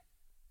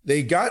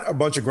they got a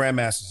bunch of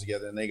grandmasters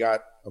together and they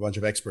got a bunch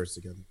of experts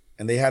together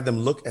and they had them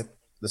look at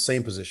the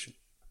same position.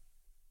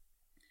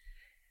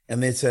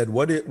 And they said,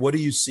 what do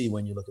you see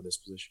when you look at this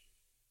position?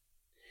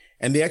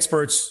 And the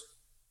experts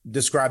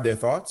described their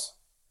thoughts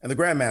and the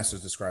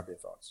grandmasters described their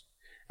thoughts.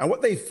 And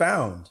what they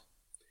found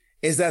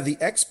is that the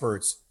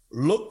experts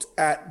looked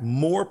at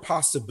more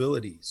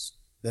possibilities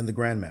than the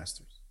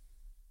grandmasters.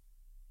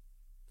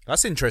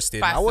 That's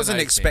interesting. I wasn't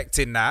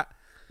expecting that.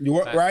 You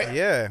were, right?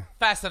 Yeah.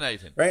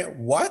 Fascinating. Right?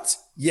 What?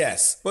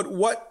 Yes. But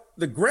what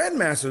the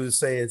grandmasters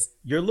say is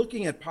you're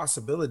looking at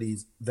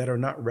possibilities that are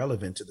not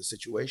relevant to the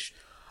situation.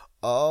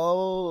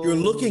 Oh. You're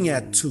looking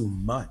at too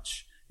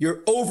much.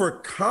 You're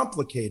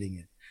overcomplicating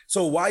it.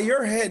 So while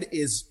your head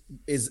is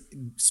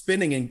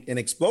spinning and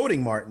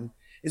exploding, Martin,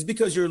 is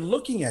because you're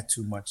looking at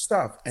too much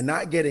stuff and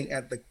not getting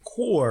at the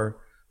core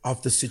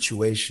of the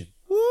situation.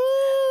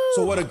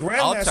 So what a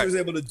grandmaster is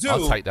able to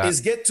do is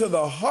get to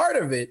the heart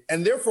of it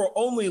and therefore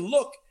only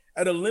look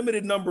at a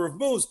limited number of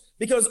moves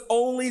because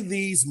only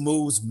these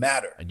moves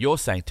matter. And you're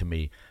saying to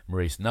me,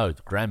 Maurice, no,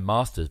 the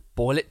grandmasters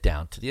boil it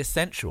down to the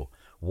essential.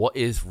 What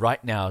is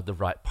right now the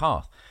right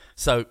path?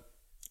 So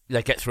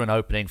they get through an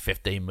opening,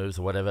 15 moves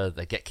or whatever,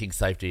 they get king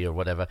safety or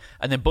whatever,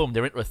 and then boom,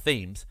 they're into a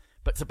themes,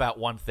 but it's about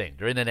one thing.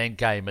 They're in an end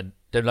game and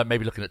they're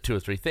maybe looking at two or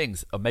three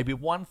things, or maybe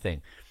one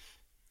thing.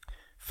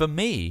 For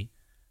me,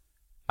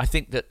 I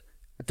think that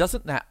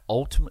doesn't that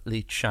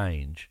ultimately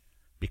change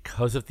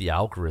because of the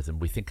algorithm?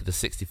 We think of the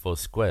 64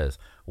 squares.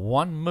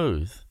 One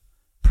move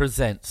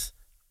presents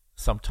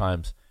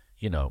sometimes,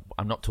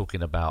 I'm not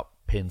talking about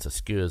pins or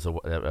skewers or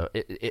whatever.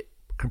 It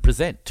can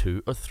present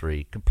two or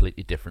three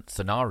completely different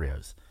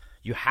scenarios.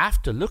 You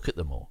have to look at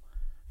them all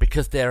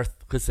because they're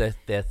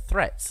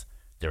threats,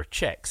 they're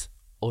checks,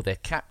 or they're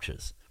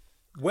captures.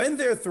 When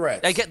they're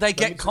threats, they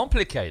get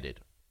complicated.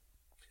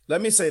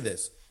 Let me say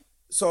this.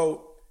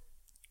 So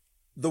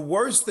the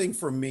worst thing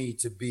for me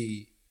to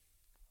be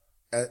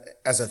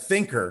as a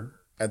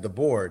thinker at the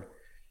board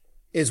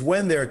is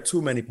when there are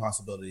too many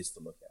possibilities to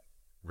look at.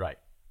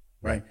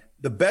 Right.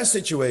 The best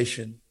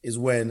situation is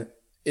when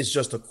it's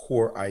just a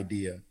core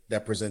idea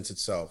that presents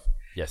itself.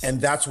 Yes.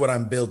 And that's what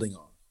I'm building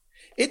on.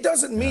 It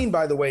doesn't mean,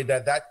 by the way,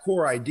 that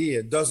core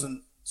idea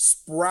doesn't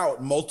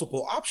sprout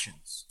multiple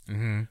options.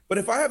 Mm-hmm. But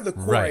if I have the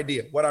core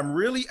idea, what I'm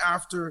really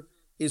after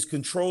is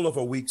control of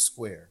a weak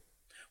square.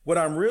 What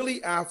I'm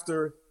really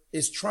after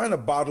is trying to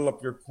bottle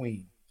up your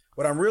queen.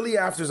 What I'm really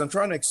after is I'm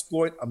trying to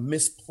exploit a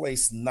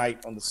misplaced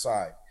knight on the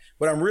side.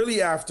 What I'm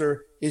really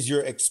after is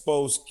your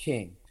exposed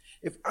king.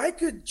 If I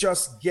could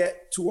just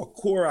get to a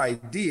core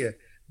idea,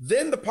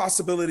 then the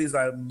possibilities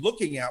I'm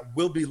looking at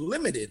will be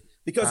limited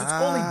because it's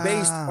only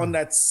based on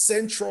that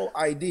central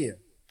idea.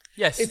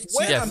 Yes. It's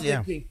when I'm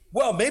thinking,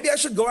 well, maybe I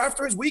should go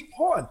after his weak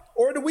pawn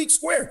or the weak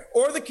square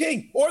or the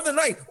king or the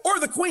knight or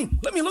the queen.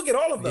 Let me look at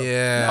all of them.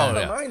 Now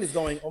my mind is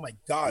going, oh my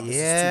God, this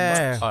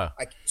is too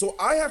much. So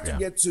I have to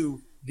get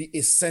to the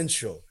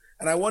essential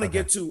and I want to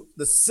get to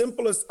the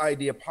simplest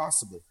idea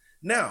possible.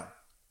 Now,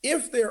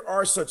 if there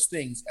are such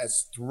things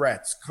as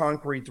threats,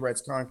 concrete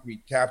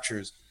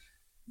captures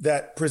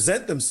that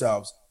present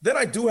themselves, then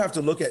I do have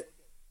to look at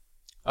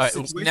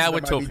situations that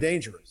might be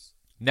dangerous.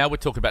 Now we're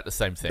talking about the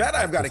same thing. That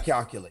I've got to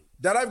calculate.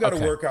 That I've got to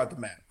work out the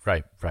math.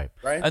 Right.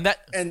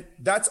 And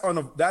that's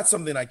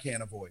something I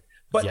can't avoid.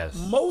 But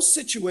most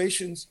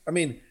situations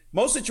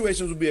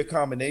would be a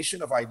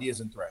combination of ideas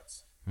and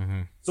threats.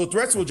 Mm-hmm. So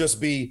threats will just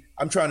be,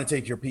 I'm trying to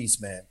take your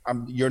piece, man.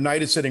 Your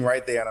knight is sitting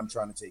right there and I'm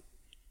trying to take it.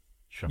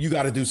 Sure. You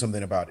got to do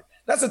something about it.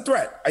 That's a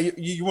threat.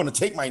 You want to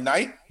take my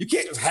knight? You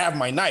can't just have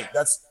my knight.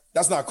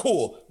 That's not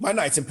cool. My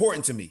knight's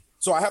important to me.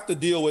 So I have to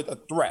deal with a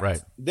threat.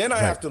 Right. Then I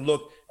have to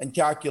look and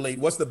calculate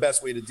what's the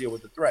best way to deal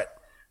with the threat.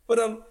 But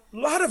a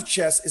lot of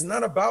chess is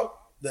not about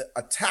the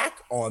attack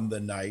on the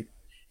knight.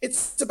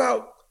 It's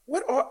about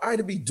what ought I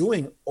to be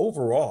doing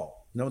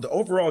overall. The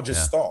overall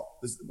just thought.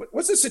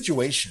 What's the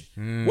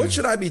situation? What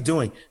should I be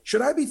doing?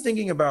 Should I be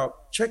thinking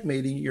about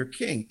checkmating your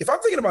king? If I'm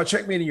thinking about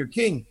checkmating your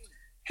king,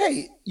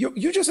 hey,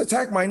 you just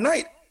attacked my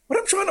knight, but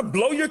I'm trying to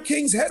blow your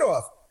king's head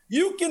off.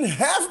 You can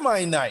have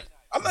my knight.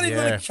 I'm not even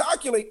going to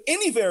calculate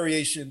any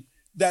variation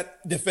that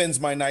defends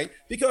my knight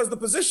because the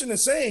position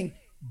is saying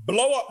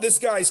blow up this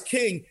guy's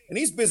king and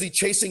he's busy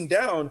chasing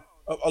down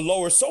a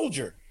lower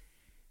soldier.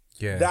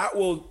 Yeah. That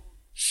will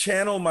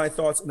channel my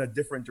thoughts in a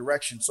different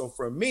direction. So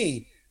for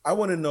me, I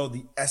want to know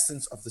the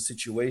essence of the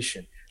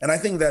situation. And I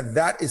think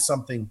that is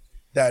something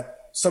that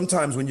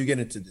sometimes when you get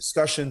into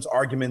discussions,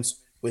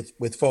 arguments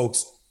with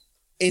folks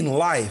in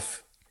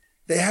life,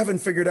 they haven't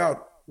figured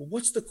out, well,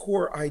 what's the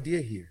core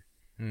idea here?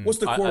 What's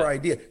the core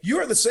idea?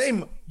 You're the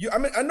same.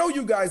 I know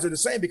you guys are the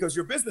same because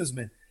you're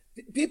businessmen.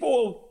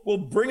 people will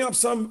bring up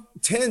some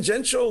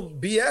tangential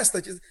BS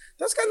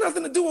that's got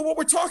nothing to do with what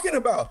we're talking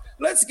about.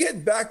 Let's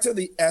get back to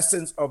the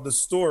essence of the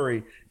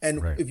story.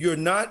 And if you're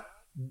not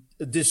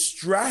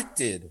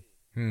distracted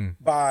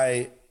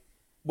by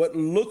what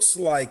looks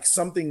like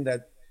something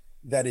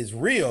that is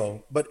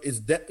real, but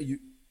is that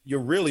you're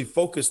really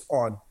focused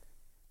on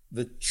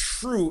the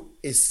true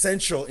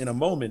essential in a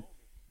moment,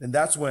 then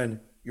that's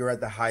when you're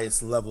at the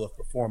highest level of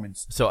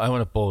performance. So I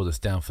want to boil this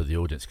down for the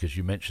audience, because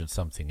you mentioned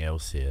something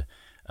else here,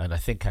 and I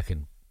think I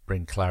can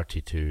bring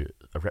clarity to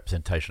a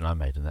representation I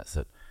made, and that's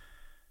that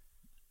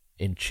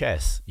in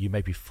chess, you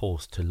may be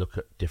forced to look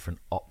at different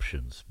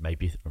options,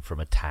 maybe from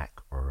attack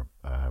or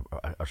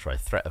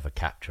threat of a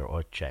capture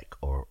or a check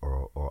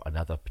or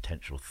another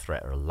potential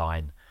threat or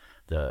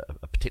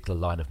a particular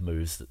line of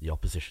moves that the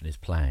opposition is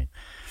playing.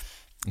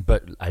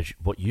 But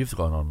what you've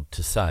gone on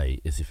to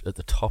say is, if at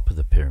the top of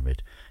the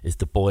pyramid is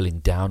the boiling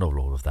down of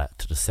all of that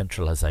to the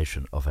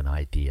centralization of an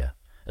idea,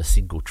 a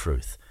single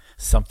truth,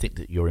 something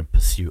that you're in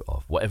pursuit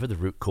of, whatever the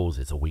root cause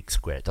is, a weak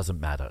square, it doesn't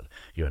matter.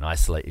 You're an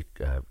isolated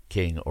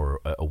king or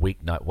a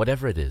weak knight,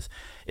 whatever it is,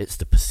 it's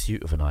the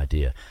pursuit of an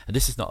idea. And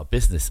this is not a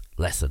business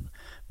lesson,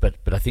 but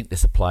I think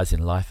this applies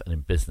in life and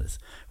in business.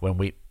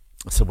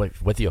 So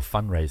whether you're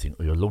fundraising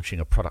or you're launching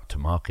a product to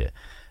market,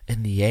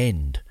 in the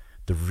end,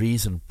 the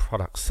reason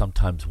products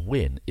sometimes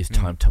win is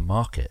time to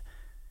market.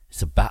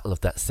 It's a battle of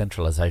that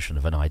centralization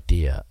of an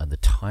idea and the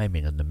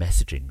timing and the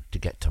messaging to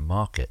get to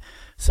market.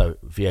 So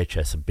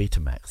VHS and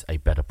Betamax, a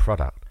better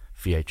product.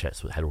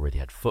 VHS had already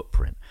had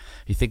footprint.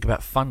 You think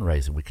about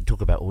fundraising, we can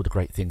talk about all the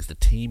great things the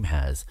team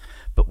has,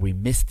 but we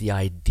miss the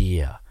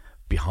idea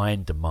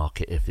behind the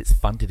market. If it's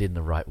funded in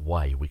the right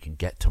way, we can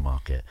get to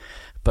market.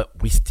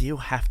 But we still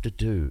have to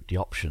do the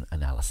option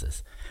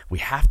analysis. We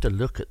have to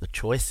look at the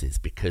choices,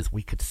 because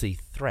we could see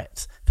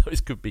threats. Those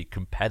could be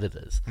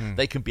competitors.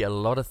 They can be a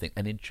lot of things.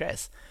 And in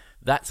chess,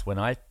 that's when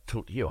I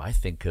talk to you, I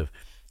think of,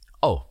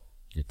 oh,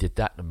 you did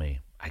that to me.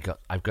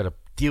 I've got to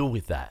deal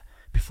with that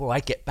before I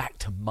get back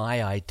to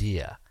my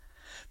idea.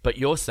 But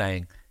you're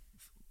saying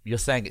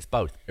it's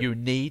both. You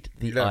need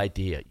the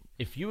idea.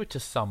 If you were to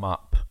sum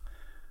up,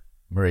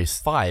 Maurice,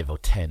 5 or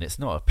 10, it's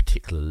not a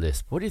particular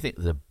list. What do you think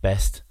are the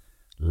best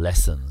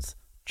lessons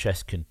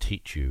chess can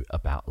teach you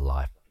about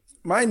life?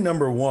 My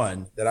number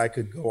one that I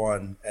could go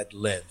on at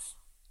length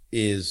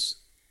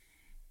is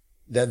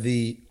that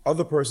the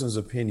other person's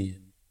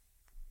opinion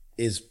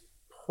is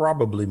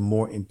probably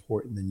more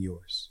important than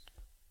yours.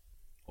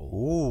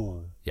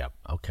 Oh, yeah,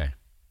 okay.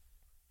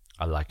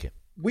 I like it.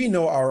 We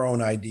know our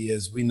own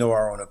ideas. We know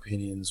our own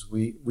opinions.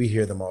 We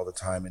hear them all the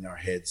time in our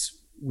heads.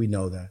 We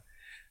know that.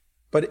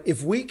 But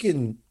if we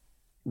can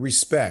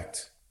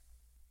respect,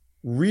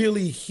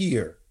 really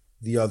hear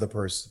the other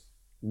person,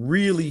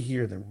 really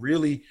hear them,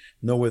 really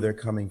know where they're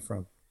coming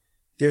from,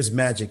 there's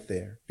magic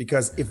there.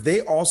 Because if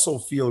they also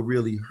feel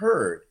really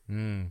heard,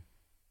 then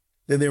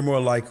they're more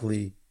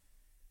likely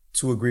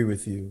to agree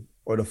with you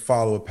or to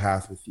follow a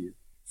path with you,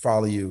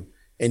 follow you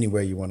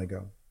anywhere you want to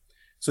go.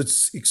 So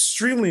it's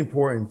extremely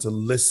important to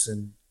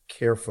listen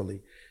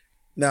carefully.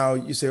 Now,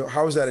 you say,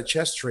 how is that a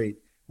chess trait?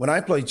 When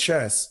I play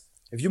chess,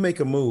 if you make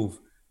a move,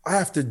 I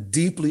have to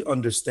deeply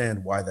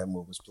understand why that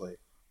move was played.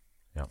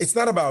 Yep. It's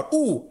not about,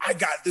 ooh, I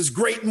got this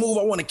great move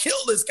I want to kill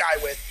this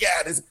guy with.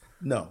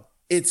 No,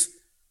 it's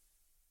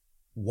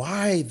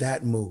why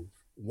that move?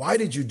 Why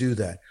did you do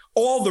that?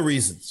 All the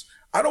reasons.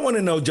 I don't want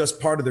to know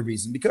just part of the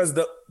reason, because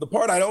the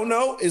part I don't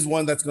know is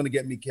one that's going to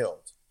get me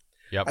killed.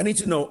 Yep. I need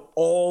to know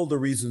all the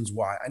reasons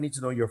why. I need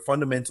to know your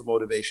fundamental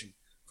motivation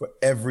for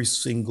every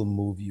single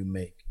move you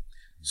make.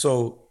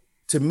 So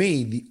to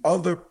me, the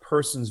other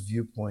person's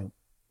viewpoint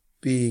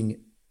being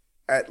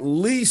at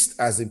least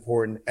as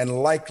important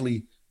and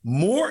likely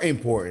more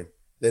important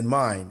than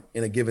mine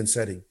in a given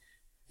setting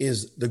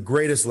is the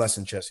greatest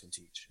lesson chess can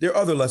teach. There are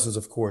other lessons,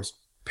 of course.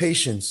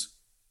 Patience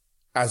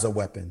as a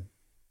weapon.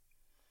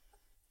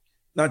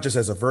 Not just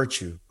as a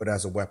virtue, but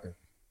as a weapon.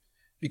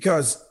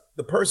 Because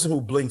the person who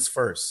blinks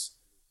first,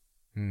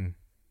 and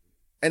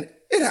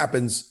it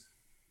happens,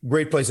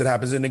 great place it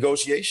happens in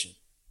negotiation.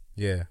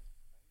 Yeah.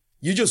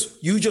 You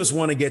just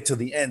want to get to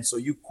the end, so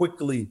you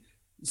quickly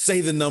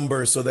say the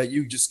number so that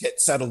you just get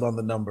settled on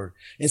the number,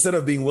 instead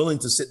of being willing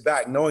to sit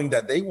back, knowing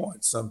that they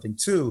want something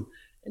too,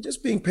 and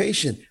just being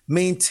patient,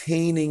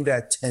 maintaining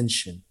that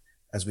tension,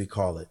 as we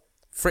call it.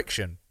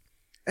 Friction.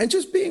 And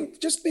just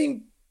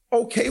being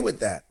okay with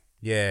that.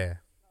 Yeah.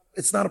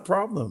 It's not a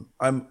problem.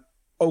 I'm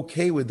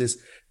okay with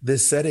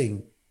this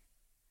setting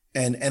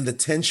and the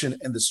tension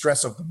and the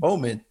stress of the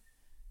moment,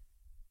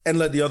 and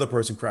let the other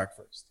person crack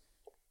first.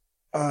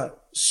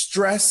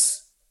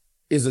 Stress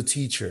is a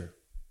teacher.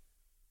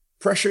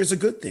 Pressure is a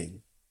good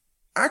thing.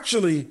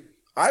 Actually,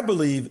 I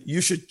believe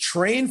you should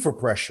train for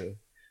pressure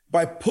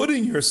by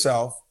putting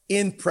yourself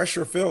in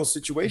pressure-filled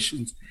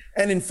situations.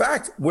 And in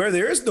fact, where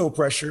there is no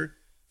pressure,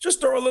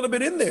 just throw a little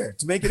bit in there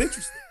to make it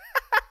interesting.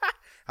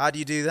 How do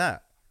you do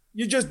that?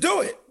 You just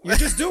do it. You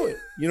just do it.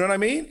 You know what I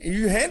mean?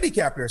 You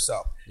handicap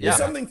yourself. Yeah. If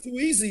something too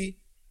easy,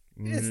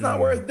 It's not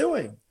worth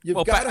doing.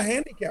 You've got to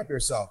handicap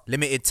yourself.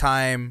 Limited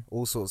time,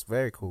 all sorts.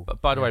 Very cool.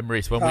 But by the way,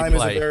 Maurice, when time we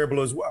play, is a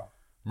variable as well.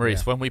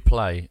 Maurice, when we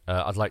play,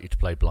 I'd like you to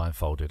play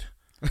blindfolded.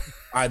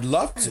 I'd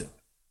love to.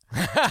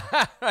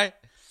 Right.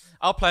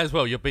 I'll play as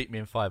well. You'll beat me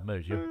in 5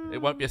 moves.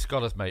 It won't be a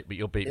scholar's mate, but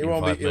you'll beat me in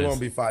 5 moves. It won't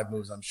be 5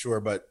 moves, I'm sure.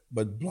 But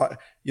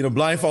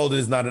blindfolded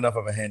is not enough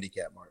of a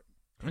handicap, Martin.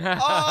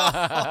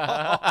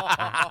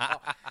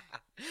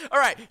 All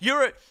right,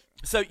 you're at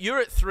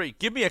 3.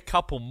 Give me a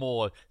couple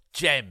more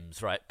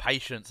gems, right?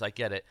 Patience, I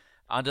get it.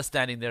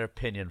 Understanding their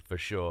opinion for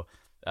sure.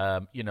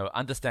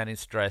 Understanding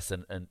stress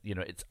and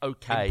it's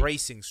okay.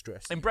 Embracing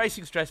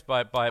stress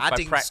by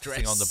practicing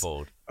stress on the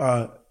board.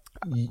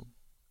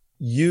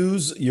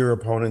 Use your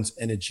opponent's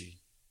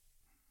energy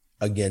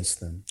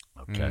against them.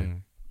 Okay.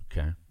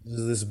 Okay.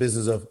 This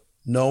business of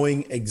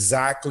knowing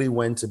exactly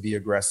when to be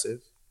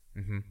aggressive,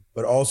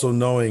 but also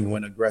knowing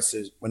when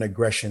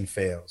aggression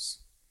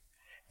fails,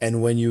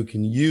 and when you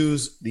can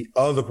use the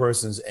other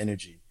person's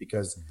energy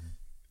because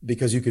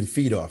you can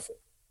feed off it.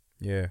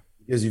 Yeah.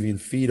 Because you can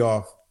feed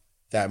off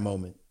that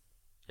moment.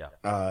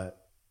 Yeah.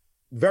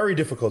 Very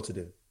difficult to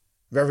do.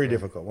 Very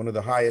difficult. One of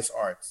the highest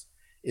arts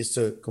is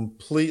to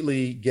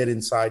completely get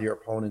inside your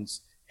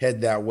opponent's head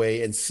that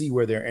way and see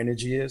where their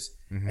energy is,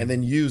 and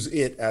then use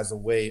it as a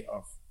way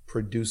of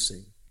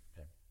producing.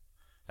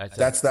 Okay.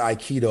 That's the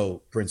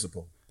Aikido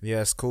principle.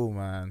 Yeah, it's cool,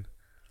 man.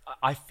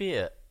 I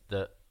fear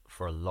that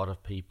for a lot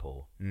of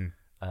people,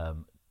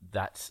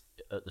 that's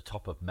at the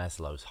top of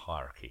Maslow's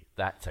hierarchy.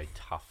 That's a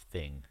tough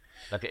thing.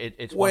 Like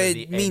it's one of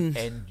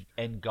the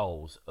end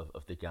goals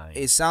of the game.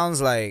 It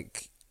sounds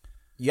like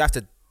you have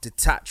to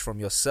detach from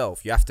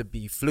yourself. You have to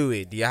be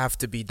fluid. You have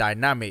to be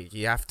dynamic.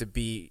 You have to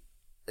be.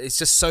 It's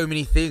just so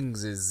many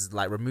things. Is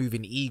like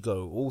removing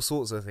ego, all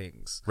sorts of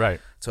things.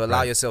 Right. To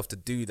allow yourself to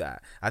do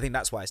that. I think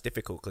that's why it's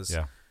difficult because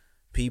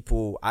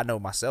people. I know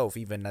myself.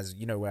 Even as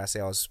where I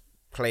say I was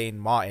playing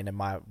Martin and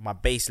my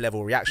base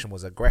level reaction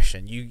was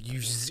aggression.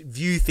 You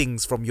view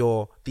things from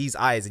these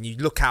eyes and you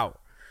look out.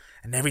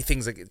 And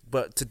everything's like,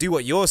 but to do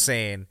what you're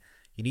saying,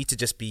 you need to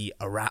just be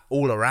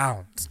all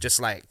around, just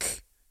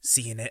like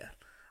seeing it.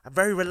 I'm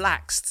very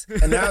relaxed.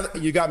 And now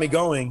that you got me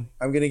going,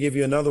 I'm going to give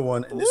you another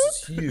one, and this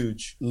is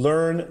huge.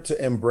 Learn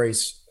to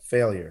embrace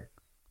failure.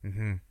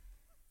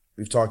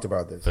 We've talked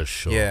about this. For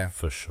sure. Yeah,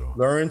 for sure.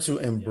 Learn to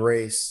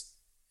embrace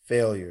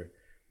failure.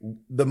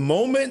 The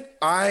moment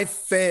I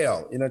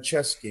fail in a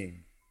chess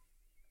game,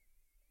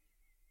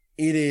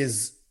 it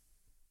is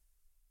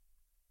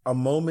a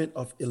moment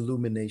of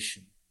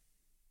illumination.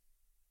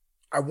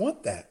 I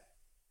want that.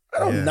 I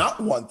don't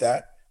not want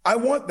that. I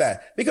want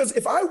that. Because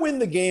if I win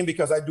the game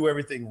because I do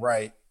everything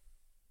right,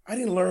 I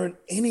didn't learn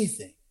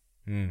anything.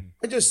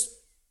 I just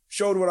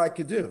showed what I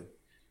could do.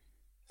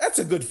 That's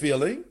a good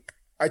feeling.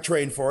 I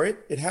trained for it.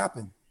 It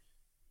happened.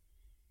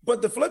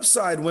 But the flip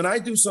side, when I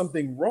do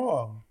something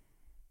wrong,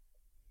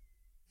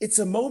 it's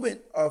a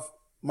moment of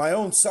my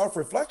own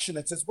self-reflection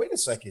that says, wait a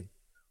second,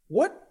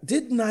 what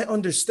didn't I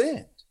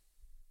understand?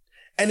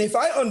 And if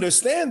I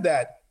understand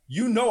that,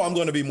 I'm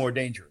going to be more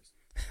dangerous.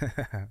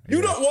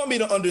 You don't want me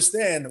to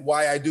understand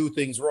why I do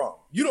things wrong.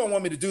 You don't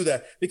want me to do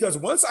that because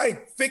once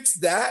I fix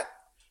that,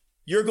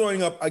 you're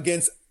going up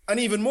against an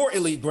even more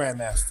elite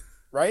grandmaster,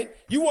 right?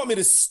 You want me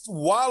to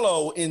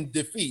wallow in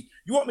defeat.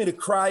 You want me to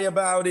cry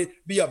about it,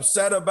 be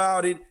upset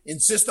about it,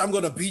 insist I'm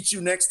going to beat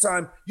you next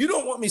time. You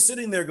don't want me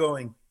sitting there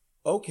going,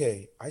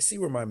 okay, I see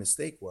where my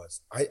mistake was.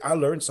 I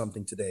learned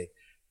something today.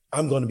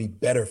 I'm going to be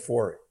better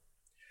for it.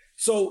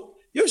 So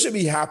you should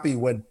be happy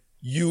when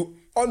you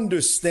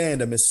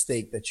understand a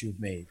mistake that you've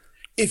made.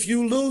 If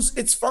you lose,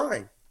 it's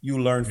fine. You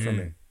learn from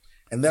it.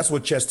 And that's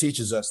what chess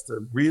teaches us,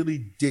 to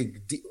really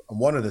dig deep.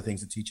 One of the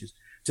things it teaches,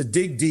 to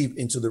dig deep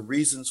into the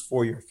reasons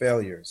for your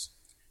failures.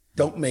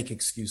 Don't make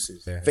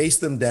excuses. Yeah. Face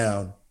them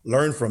down,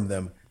 learn from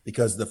them,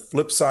 because the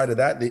flip side of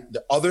that,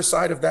 the other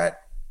side of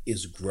that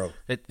is growth.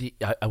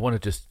 I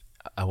want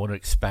to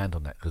expand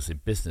on that because in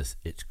business,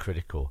 it's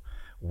critical.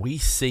 We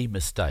see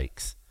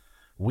mistakes.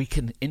 We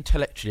can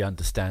intellectually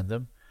understand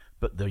them,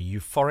 but the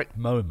euphoric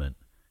moment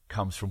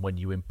comes from when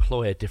you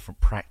employ a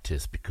different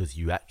practice because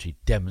you actually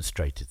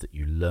demonstrated that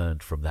you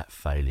learned from that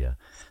failure.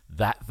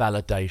 That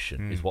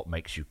validation is what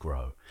makes you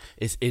grow.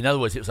 In other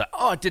words, it was like,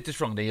 oh, I did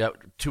this wrong. Then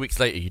 2 weeks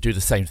later, you do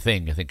the same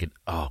thing. You're thinking,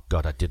 oh,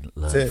 God, I didn't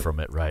learn from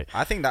it, right?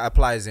 I think that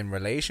applies in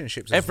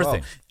relationships as well.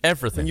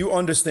 Everything. When you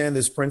understand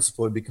this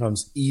principle, it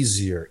becomes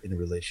easier in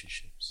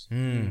relationships.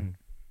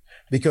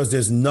 Because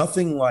there's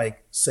nothing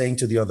like saying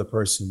to the other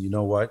person, you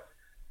know what?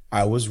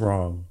 I was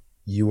wrong.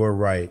 You were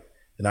right.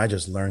 And I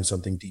just learned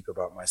something deep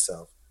about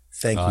myself.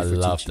 Thank you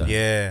for teaching me.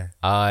 Yeah.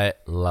 I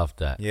love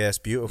that. Yeah, it's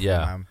beautiful,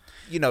 man.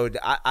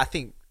 I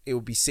think it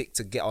would be sick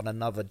to get on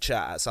another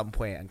chat at some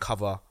point and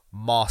cover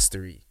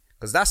mastery,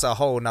 because that's a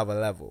whole nother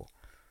level.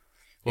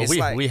 Well,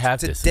 we have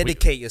to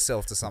dedicate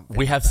yourself to something.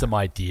 We have some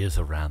ideas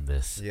around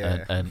this.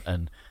 Yeah.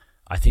 And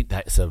I think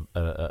that's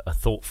a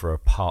thought for a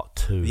part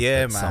 2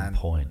 at some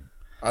point.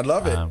 I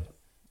love it.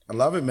 I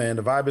love it, man.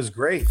 The vibe is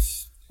great.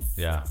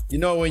 Yeah.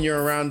 When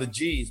you're around the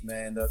G's,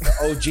 man, the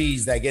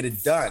OGs that get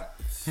it done.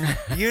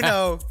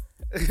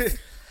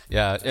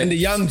 Yeah, and the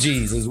young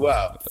G's as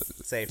well.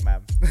 Safe,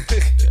 man.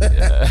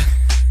 Yeah.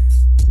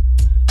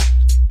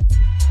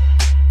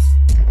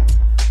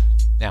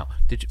 Now,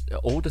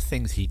 all the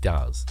things he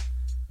does,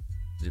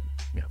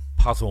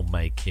 puzzle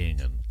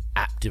making and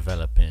app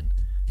developing,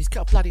 he's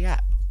got a bloody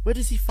app. Where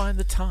does he find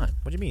the time?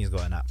 What do you mean he's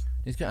got an app?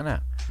 He's got an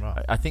app.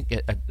 Right. I think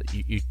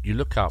you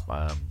look up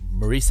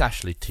Maurice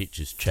Ashley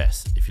teaches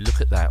chess. If you look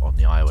at that on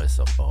the iOS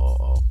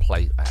or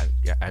Play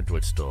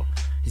Android store,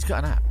 he's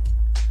got an app.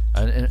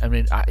 And I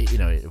mean,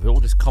 with all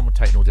this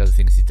commentating, all the other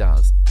things he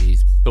does,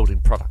 he's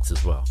building products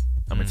as well.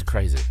 I mean, it's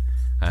crazy.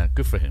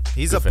 Good for him.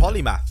 He's Good a for him.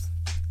 polymath.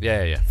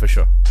 Yeah, for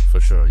sure,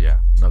 yeah,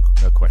 no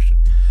question.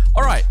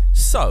 All right,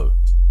 so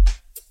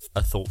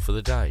a thought for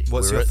the day.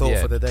 What's your thought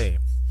for the day?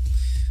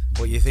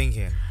 What are you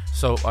thinking?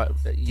 So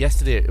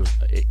yesterday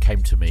it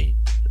came to me,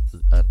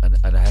 and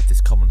I had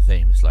this common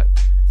theme. It's like,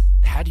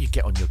 how do you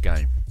get on your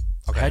game?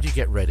 Okay. How do you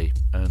get ready?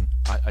 And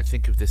I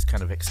think of this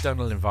kind of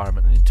external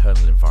environment and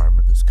internal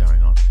environment that's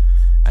going on,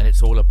 and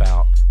it's all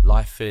about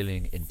life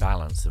feeling in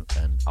balance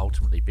and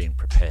ultimately being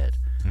prepared.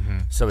 Mm-hmm.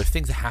 So if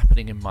things are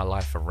happening in my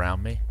life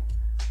around me,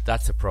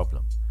 that's a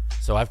problem.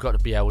 So I've got to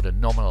be able to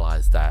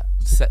normalize that,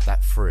 set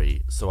that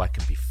free, so I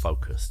can be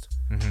focused.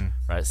 Mm-hmm.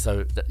 Right.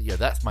 So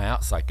that's my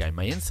outside game.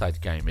 My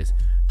inside game is,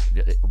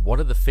 what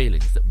are the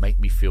feelings that make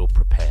me feel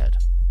prepared?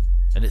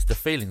 And it's the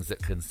feelings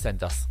that can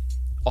send us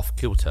off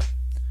kilter.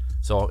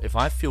 So if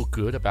I feel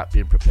good about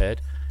being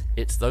prepared,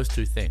 it's those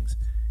two things.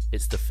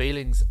 It's the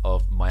feelings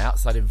of my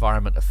outside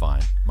environment are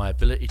fine. My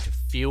ability to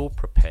feel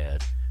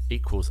prepared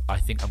equals I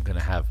think I'm going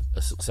to have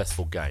a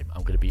successful game.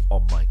 I'm going to be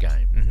on my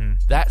game. Mm-hmm.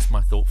 That's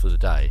my thought for the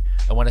day.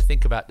 And when I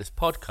think about this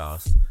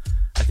podcast,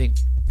 I think,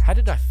 how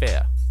did I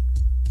fare?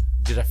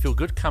 Did I feel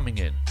good coming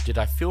in? Did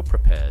I feel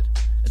prepared?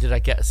 And did I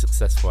get a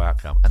successful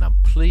outcome? And I'm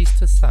pleased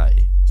to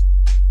say,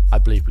 I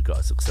believe we got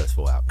a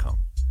successful outcome.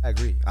 I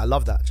agree. I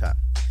love that chat.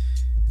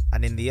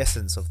 And in the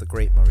essence of the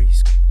great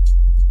Maurice,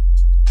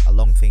 a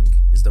long think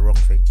is the wrong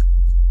thing.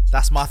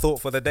 That's my thought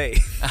for the day.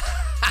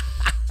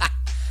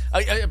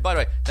 By the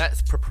way,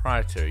 that's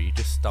proprietary. You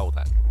just stole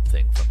that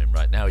thing from him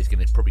right now. He's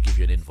going to probably give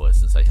you an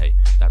invoice and say, hey,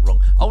 that wrong.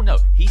 Oh, no,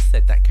 he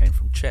said that came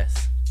from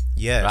chess.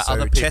 Yeah, right? So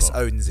other chess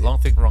people. Owns it. Long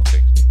thing, wrong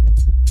thing.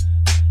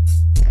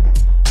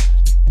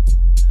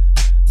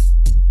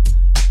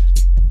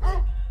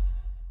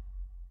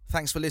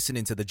 Thanks for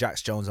listening to the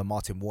Jax Jones and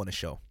Martin Warner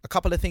Show. A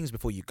couple of things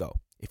before you go.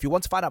 If you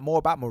want to find out more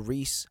about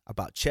Maurice,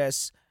 about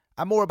chess,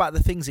 and more about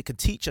the things it can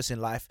teach us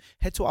in life,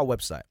 head to our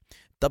website,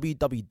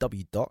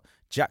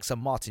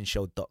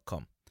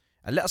 www.jacksonmartinshow.com,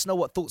 and let us know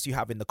what thoughts you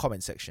have in the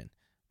comment section.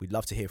 We'd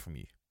love to hear from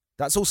you.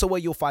 That's also where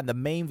you'll find the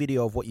main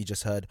video of what you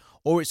just heard,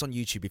 or it's on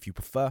YouTube if you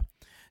prefer.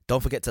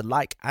 Don't forget to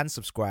like and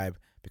subscribe,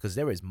 because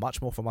there is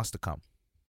much more from us to come.